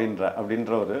போகிறோம்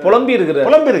அப்படின்ற ஒரு புலம்பி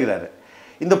இருக்கிறாரு.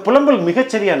 இந்த புலம்பல்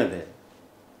மிகச்சரியானது.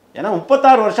 ஏன்னா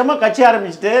 36 வருஷமாக கட்சி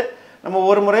ஆரம்பிச்சுட்டு நம்ம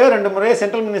ஒரு முறையோ 2 முறையோ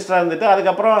சென்ட்ரல் மினிஸ்டராக இருந்துட்டு,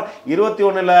 அதுக்கப்புறம்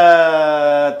 21ல்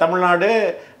தமிழ்நாடு,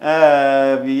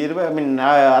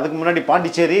 அதுக்கு முன்னாடி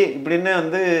பாண்டிச்சேரி இப்படின்னு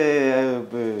வந்து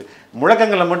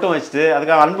முழக்கங்களை மட்டும் வச்சுட்டு,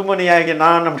 அதுக்காக அன்புமணி ஆகிய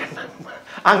நான் அப்படின்னு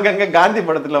அங்கங்கே காந்தி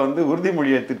படத்தில் வந்து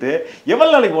உறுதிமொழி எடுத்துட்டு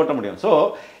எவ்வளோ நாளைக்கு ஓட்ட முடியும்? ஸோ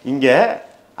இங்கே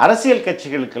அரசியல்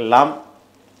கட்சிகளுக்கெல்லாம்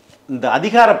இந்த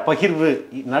அதிகார பகிர்வு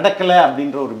நடக்கலை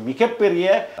அப்படின்ற ஒரு மிகப்பெரிய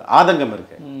ஆதங்கம்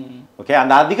இருக்கு. ஓகே,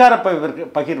 அந்த அதிகார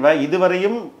பகிர்வை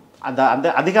இதுவரையும் அந்த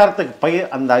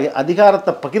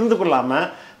அதிகாரத்தை பகிர்ந்து கொள்ளாமல்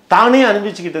தானே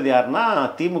அனுபவிச்சுக்கிட்டது யாருன்னா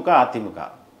திமுக அதிமுக.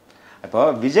 இப்போ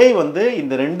விஜய் வந்து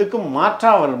இந்த ரெண்டுக்கும்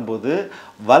மாற்றா வரும்போது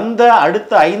வந்த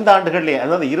அடுத்த 5 ஆண்டுகள்லேயே,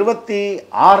 அதாவது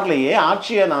 26லேயே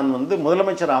ஆட்சியை நான் வந்து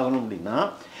முதலமைச்சர் ஆகணும் அப்படின்னா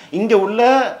இங்கே உள்ள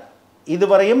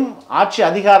இதுவரையும் ஆட்சி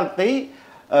அதிகாரத்தை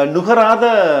நுகராத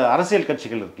அரசியல்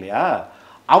கட்சிகள் இருக்கு இல்லையா,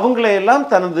 அவங்களையெல்லாம்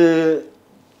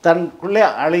தனக்குள்ளே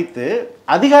அழைத்து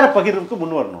அதிகார பகிர்வுக்கு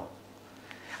முன் வரணும்.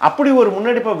 அப்படி ஒரு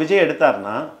முன்னெடுப்பை விஜய்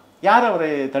எடுத்தார்னா யார் அவரை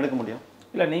தடுக்க முடியும்?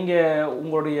 இல்லை, நீங்கள்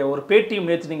உங்களுடைய ஒரு பேட்டியும்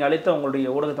நேற்று நீங்கள் அழைத்த உங்களுடைய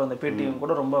ஊடகத்தில் வந்த பேட்டியும்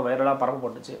கூட ரொம்ப வைரலாக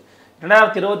பரப்பப்பட்டுச்சு.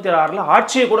 2026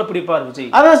 ஆட்சியை கூட பிடிப்பார் விஜய்.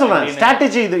 அதான் சொல்றேன்,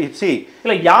 ஸ்ட்ராட்டஜி இது.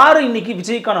 இல்லை, யார் இன்னைக்கு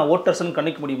விஜய்க்கான ஓட்டர்ஸ்ன்னு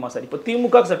கணிக்க முடியுமா சார்? இப்போ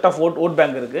திமுக செட் ஆஃப் ஓட்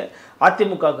பேங்க் இருக்கு,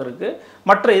 அதிமுக இருக்கு,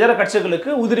 மற்ற இதர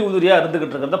கட்சிகளுக்கு உதிரியா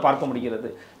இருந்துகிட்டு இருக்கிறத பார்க்க முடிகிறது.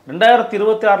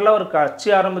 2026 ஒரு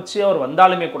கட்சி ஆரம்பிச்சு அவர்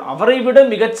வந்தாலுமே கூட அவரை விட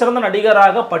மிகச்சிறந்த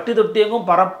நடிகராக பட்டி தொட்டியங்கும்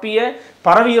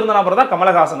பரவி இருந்த நபர் தான்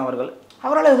கமலஹாசன் அவர்கள்.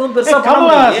 அவரால் எதுவும் பெருசா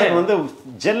கமலஹாசன் வந்து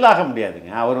ஜெல்லாக முடியாதுங்க.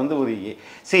 அவர் வந்து ஒரு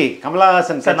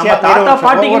கமலஹாசன் தாத்தா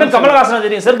பாட்டிக்கு கமலஹாசன்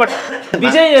தெரியும் சார், பட்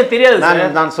விஜய் தெரியாது.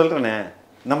 நான் சொல்றேனே,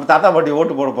 நம்ம தாத்தா பாட்டி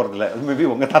ஓட்டு போட போறதில்ல. மேபி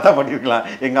உங்க தாத்தா பாட்டி இருக்கலாம்,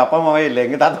 எங்க அப்பா அம்மாவே இல்லை,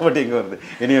 எங்க தாத்தா பாட்டி எங்க வருது.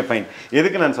 Anyway fine.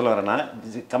 எதுக்கு நான் சொல்ல வரேன்னா,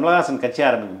 கமலஹாசன் கட்சி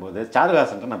ஆரம்பிக்கும் போது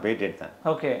சாருஹாசன் நான் பேட்டி எடுத்தேன்.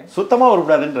 ஓகே, சுத்தமா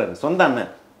உருப்படாதுன்றாரு.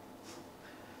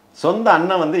 சொந்த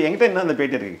அண்ணன் வந்து என்கிட்ட என்ன அந்த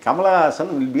பேட்டி இருக்கு,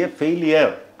 Kamal Haasan will be a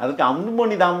failure, அதுக்கு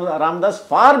Anbumani Ramadoss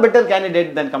for better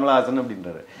candidate தென் கமலஹாசன்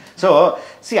அப்படின்றாரு. ஸோ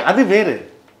அது வேறு.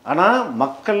 ஆனால்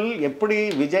மக்கள் எப்படி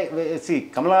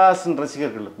கமலஹாசன்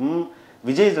ரசிகர்களுக்கும்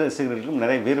விஜய் ரசிகர்களுக்கும்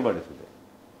நிறைய வேறுபாடு இருக்குது.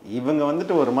 இவங்க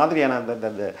வந்துட்டு ஒரு மாதிரியான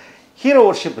அந்த ஹீரோ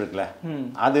வர்ஷிப் இருக்குல்ல,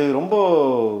 அது ரொம்ப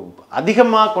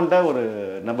அதிகமாக கொண்ட ஒரு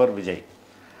நபர் விஜய்.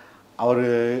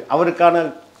 அவருக்கான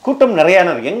கூட்டம்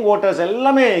நிறையான யங் ஓட்டர்ஸ்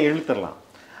எல்லாமே இழுத்துடலாம்.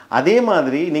 அதே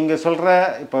மாதிரி நீங்கள் சொல்கிற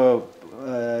இப்போ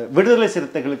விடுதலை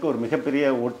சிறுத்தைகளுக்கு ஒரு மிகப்பெரிய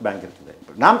ஓட் பேங்க் இருக்குது,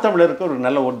 நாம் தமிழருக்கு ஒரு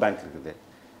நல்ல ஓட் பேங்க் இருக்குது,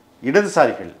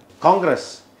 இடதுசாரிகள், காங்கிரஸ்,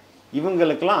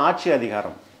 இவங்களுக்கெல்லாம் ஆட்சி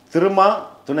அதிகாரம். திருமா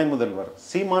துணை முதல்வர்,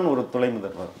 சீமான் ஒரு துணை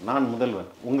முதல்வர், நான் முதல்வர்,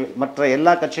 மற்ற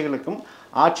எல்லா கட்சிகளுக்கும்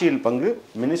ஆட்சியில் பங்கு,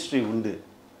 மினிஸ்ட்ரி உண்டு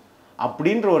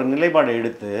அப்படின்ற ஒரு நிலைப்பாடை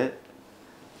எடுத்து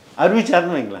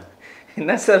அறிவிச்சாருன்னு வைங்களேன்.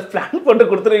 என்ன சார் பிளான் போட்டு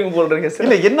கொடுத்துருவீங்க போடுறீங்க சார்?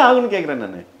 இல்லை, என்ன ஆகுன்னு கேட்குறேன்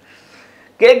நான்.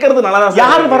 கேட்கறது நல்லா தான்.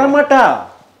 யார் வரமாட்டா?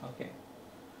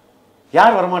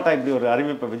 யார் வரமாட்டா? இப்படி ஒரு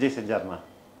அறிவிப்பை விஜய் செஞ்சார்னா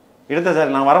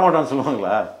இடதுசாரி நான் வரமாட்டான்னு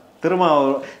சொல்லுவாங்களா? திரும்ப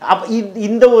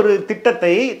இந்த ஒரு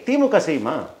திட்டத்தை திமுக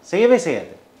செய்யுமா? செய்யவே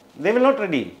செய்யாது. they will not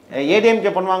ready.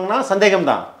 ADMK பண்ணுவாங்கன்னா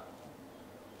சந்தேகம்தான்.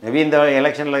 மேபி இந்த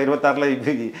எலெக்ஷனில்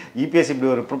 26 இபிஎஸ் இப்படி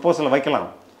ஒரு ப்ரொப்போசலை வைக்கலாம்.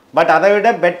 பட் அதை விட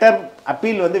பெட்டர்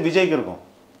அப்பீல் வந்து விஜய்க்கு இருக்கும்.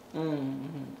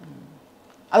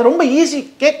 அது ரொம்ப ஈஸி,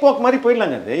 கேக் வாக் மாதிரி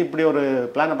போயிடலாங்க. அது இப்படி ஒரு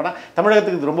பிளான் பண்ணால்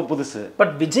தமிழகத்துக்கு இது ரொம்ப புதுசு.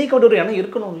 பட் விஜய்க்கு ஒரு எண்ணம்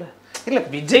இருக்கணும்ல. இல்லை,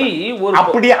 விஜய்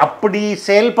ஒரு அப்படி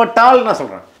செயல்பட்டால் நான்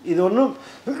சொல்கிறேன், இது ஒன்றும்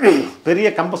பெரிய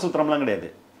கம்பசூத்திரம்லாம் கிடையாது.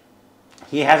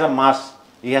 He has a mass,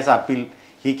 he has a appeal,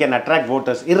 he can attract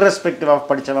voters irrespective of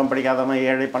படித்தவன் படிக்காதவன்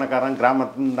ஏழை பணக்காரன்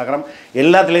கிராமத்து நகரம்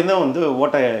எல்லாத்துலேருந்தும் வந்து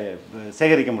ஓட்டை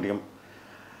சேகரிக்க முடியும்.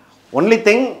 ஒன்லி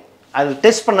திங், அது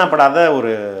டெஸ்ட் பண்ணப்படாத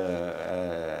ஒரு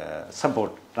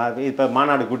சப்போர்ட். நான் இப்போ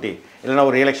மாநாடு கூட்டி இல்லைன்னா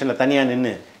ஒரு எலெக்ஷனில் தனியாக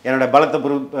நின்று என்னோட பலத்தை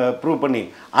ப்ரூவ் பண்ணி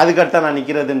அதுக்கடுத்த நான்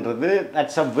நிற்கிறதுன்றது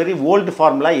that's a very old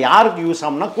formula. யாருக்கு யூஸ்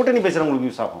ஆகும்னா கூட்டணி பேசுகிறவங்களுக்கு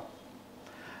யூஸ் ஆகும்.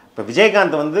 இப்போ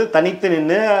விஜயகாந்த் வந்து தனித்து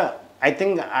நின்று ஐ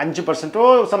திங்க் 5%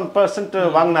 சம் %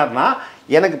 வாங்கினார்னா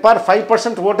எனக்கு பார்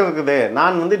 5% ஓட்டு இருக்குது,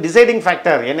 நான் வந்து டிசைடிங்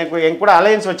ஃபேக்டர், எனக்கு என் கூட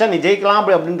அலையன்ஸ் வச்சா நீ ஜெயிக்கலாம்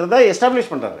அப்படின்றத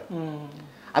எஸ்டாப்ளிஷ் பண்ணுறாரு.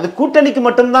 அது கூட்டணிக்கு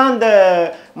மட்டும்தான் இந்த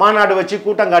மாநாடு வச்சு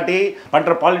கூட்டம் காட்டி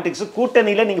பண்ணுற பாலிடிக்ஸு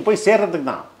கூட்டணியில் நீங்கள் போய் சேர்றதுக்கு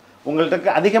தான்,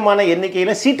 உங்கள்கிட்ட அதிகமான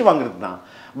எண்ணிக்கையில் சீட்டு வாங்குறதுக்கு தான்.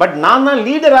 பட் நான் தான்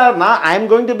லீடராக I am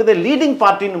going to be the leading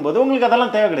பார்ட்டின்னும் போது உங்களுக்கு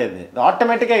அதெல்லாம் தேவை கிடையாது. இது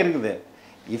ஆட்டோமேட்டிக்காக இருக்குது.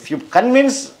 If you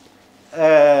convince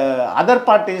other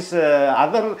parties,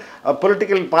 other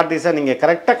political பார்ட்டிஸை நீங்கள்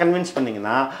கரெக்டாக கன்வின்ஸ்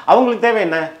பண்ணிங்கன்னா அவங்களுக்கு தேவை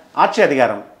என்ன? ஆட்சி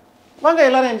அதிகாரம். வாங்க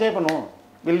எல்லோரும் என்ஜாய் பண்ணுவோம்.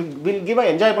 வில் கிவ் அ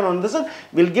என்ஜாய் பண்ணுவோம், this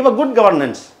will give a good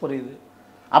governance. புரியுது.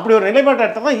 அப்படி ஒரு நிலைப்பாட்டை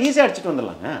எடுத்தால் தான் ஈஸியாக அடிச்சுட்டு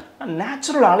வந்துடலாங்க.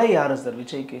 நேச்சுரல் அலை யாரு சார்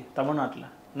விஜய்க்கு தமிழ்நாட்டில்?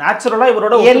 நேச்சுரலாக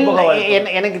இவரோட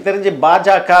எனக்கு தெரிஞ்சு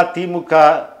பாஜக, திமுக,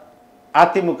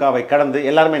 அதிமுகவை கடந்து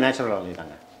எல்லாருமே நேச்சுரல்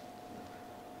அலைதாங்க.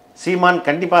 சீமான்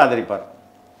கண்டிப்பாக ஆதரிப்பார்.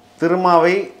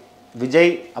 திருமாவை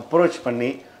விஜய் அப்ரோச் பண்ணி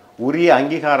உரிய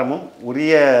அங்கீகாரமும்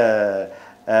உரிய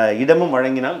இடமும்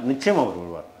வழங்கினால் நிச்சயம் அவர்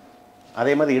வருவார்.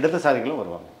 அதே மாதிரி இடதுசாரிகளும்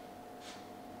வருவாங்க.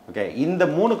 ஓகே, இந்த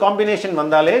 3 காம்பினேஷன்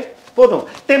வந்தாலே போதும்.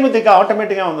 தேமுதிக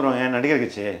ஆட்டோமேட்டிக்காக வந்துடுவாங்க நடிகர்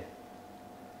கட்சி.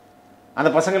 அந்த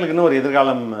பசங்களுக்கு இன்னும் ஒரு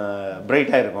எதிர்காலம்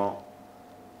பிரைட்டாக இருக்கும்.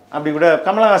 அப்படி கூட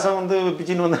கமலஹாசன் வந்து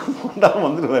பிச்சின்னு வந்தாலும்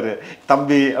வந்துடுவார்,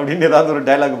 தம்பி அப்படின்னு ஏதாவது ஒரு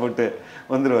டைலாக் போட்டு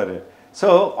வந்துடுவார். ஸோ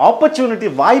ஆப்பர்ச்சுனிட்டி,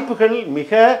 வாய்ப்புகள்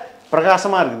மிக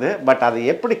பிரகாசமாக இருக்குது. பட் அதை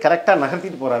எப்படி கரெக்டாக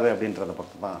நகர்த்திட்டு போகிறாரு அப்படின்றத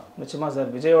பொறுத்து தான். நிச்சயமாக சார்,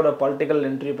 விஜயோட பொலிட்டிக்கல்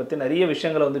என்ட்ரி பற்றி நிறைய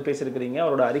விஷயங்களை வந்து பேசியிருக்கிறீங்க.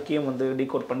 அவரோட அறிக்கையும் வந்து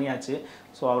டீகோட் பண்ணியாச்சு.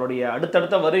 ஸோ அவருடைய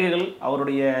அடுத்தடுத்த வருகைகள்,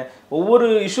 அவருடைய ஒவ்வொரு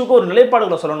இஷ்யூக்கும் ஒரு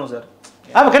நிலைப்பாடுகளை சொல்லணும் சார்.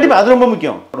 கண்டிப்பாக அது ரொம்ப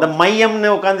முக்கியம். இந்த மையம்னு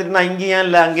உட்காந்துட்டு நான் இங்கேயும்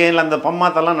இல்லை அங்கேயும் இல்லை அந்த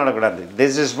பம்மாத்தெல்லாம் நடக்கூடாது.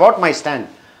 This is what my stand.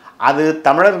 அது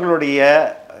தமிழர்களுடைய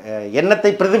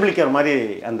எண்ணத்தை பிரதிபலிக்கிற மாதிரி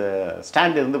அந்த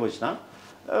ஸ்டாண்ட் இருந்து போச்சுன்னா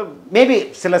மேபி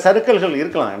சில சர்க்கிள்கள்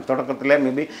இருக்கலாம். தொடக்கத்தில்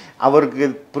மேபி அவருக்கு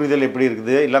புரிதல் எப்படி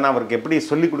இருக்குது, இல்லைன்னா அவருக்கு எப்படி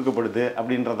சொல்லிக் கொடுக்கப்படுது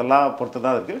அப்படின்றதெல்லாம் பொறுத்து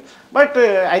தான் இருக்குது. But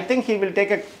I think he will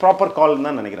take a proper கால்னு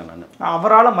தான் நினைக்கிறேன் நான்.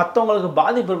 அவரால் மற்றவங்களுக்கு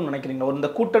பாதிப்பு இருக்குன்னு நினைக்கிறீங்க? ஒரு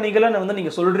இந்த கூட்டணிகளை வந்து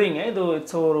நீங்கள் சொல்கிறீங்க, இது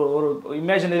இட்ஸ் ஒரு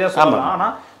இமேஜினரியாக சொல்லலாம்.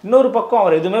 ஆனால் இன்னொரு பக்கம்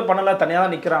அவர் எதுவுமே பண்ணலை, தனியாக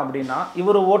தான் நிற்கிறான் அப்படின்னா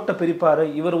இவர் ஓட்டை பிரிப்பார்,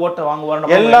 இவர் ஓட்டை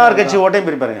வாங்குவார், எல்லார் கட்சி ஓட்டையும்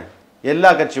பிரிப்பாருங்க.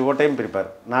 எல்லா கட்சி ஓட்டையும் பிரிப்பார்.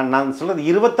 நான் சொல்கிறது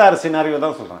 26 சினாரியோ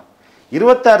தான் சொல்கிறேன்.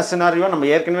 26 சினாரியோ நம்ம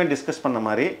ஏற்கனவே டிஸ்கஸ் பண்ண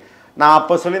மாதிரி. நான்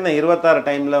அப்போ சொல்லியிருந்தேன் 26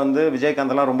 டைமில் வந்து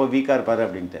விஜயகாந்தெல்லாம் ரொம்ப வீக்காக இருப்பார்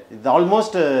அப்படின்ட்டு. இது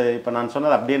ஆல்மோஸ்ட் இப்போ நான்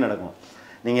சொன்னது அப்படியே நடக்கும்.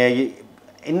 நீங்கள்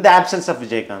இந்த ஆப்சன்ஸ் ஆஃப்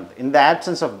விஜயகாந்த், இந்த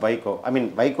ஆப்சன்ஸ் ஆஃப் வைகோ, ஐ மீன்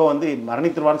வைகோ வந்து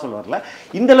மரணித்துருவான்னு சொல்லுவார்ல,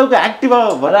 இந்த அளவுக்கு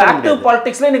ஆக்டிவாக ஆக்டிவ்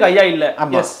பாலிடிக்ஸில் எனக்கு ஐயா இல்லை.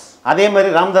 ஆமாம், அதே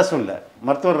மாதிரி ராமதாஸும் இல்லை,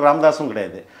 மருத்துவர் ராமதாஸும்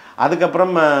கிடையாது.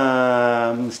 அதுக்கப்புறம்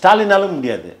ஸ்டாலினாலும்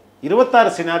முடியாது.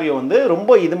 26 சினாரியோ வந்து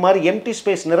ரொம்ப இது மாதிரி எம்டி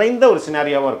ஸ்பேஸ் நிறைந்த ஒரு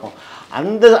சினாரியோவாக இருக்கும்.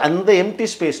 அந்த எம்டி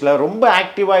ஸ்பேஸில் ரொம்ப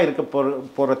ஆக்டிவாக இருக்க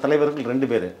போகிற தலைவர்கள் 2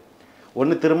 பேர்.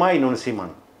 ஒன்று திருமா, இன்னொன்று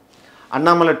சீமான்.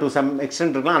 அண்ணாமலை டு சம்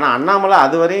எக்ஸ்டென்ட் இருக்கலாம். ஆனால் அண்ணாமலை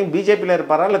அது வரையும் பிஜேபியில்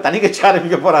இருப்பாரா இல்லை தனி கட்சி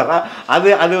ஆரம்பிக்க போகிறாரா, அது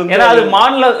வந்து அது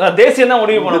மாநில தேசியம் தான்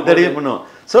முடிவு பண்ணும்.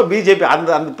 ஸோ பிஜேபி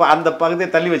அந்த பகுதியை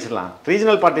தள்ளி வச்சிடலாம்.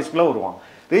 ரீஜனல் பார்ட்டிஸ்குள்ளே வருவோம்.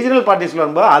 ரீஜனல் பார்ட்டிஸ்குள்ளே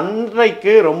வரும்போது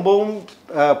அன்றைக்கு ரொம்பவும்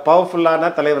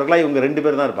பவர்ஃபுல்லான தலைவர்களாக இவங்க 2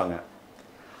 பேர் தான் இருப்பாங்க.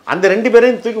 அந்த 2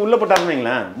 பேரையும் தூக்கி உள்ள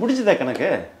போட்டாருன்னீங்களா, முடிச்சுதா கணக்கு.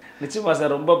 நிச்சயமா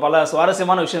சார், ரொம்ப பல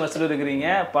சுவாரஸ்யமான விஷயங்கள் சொல்லியிருக்கிறீங்க,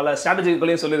 பல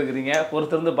ஸ்ட்ராட்டஜிகளையும் சொல்லியிருக்கிறீங்க.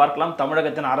 பொறுத்திருந்து பார்க்கலாம்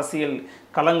தமிழகத்தின் அரசியல்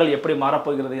களங்கள் எப்படி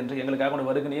மாறப்போகிறது என்று. எங்களுக்காக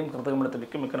வருகினையும்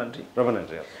கிருத்தகமிடத்திற்கு மிக்க நன்றி. ரொம்ப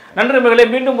நன்றி. நன்றி மகளே,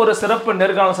 மீண்டும் ஒரு சிறப்பு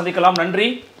நேர்காணல் சந்திக்கலாம். நன்றி,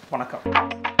 வணக்கம்.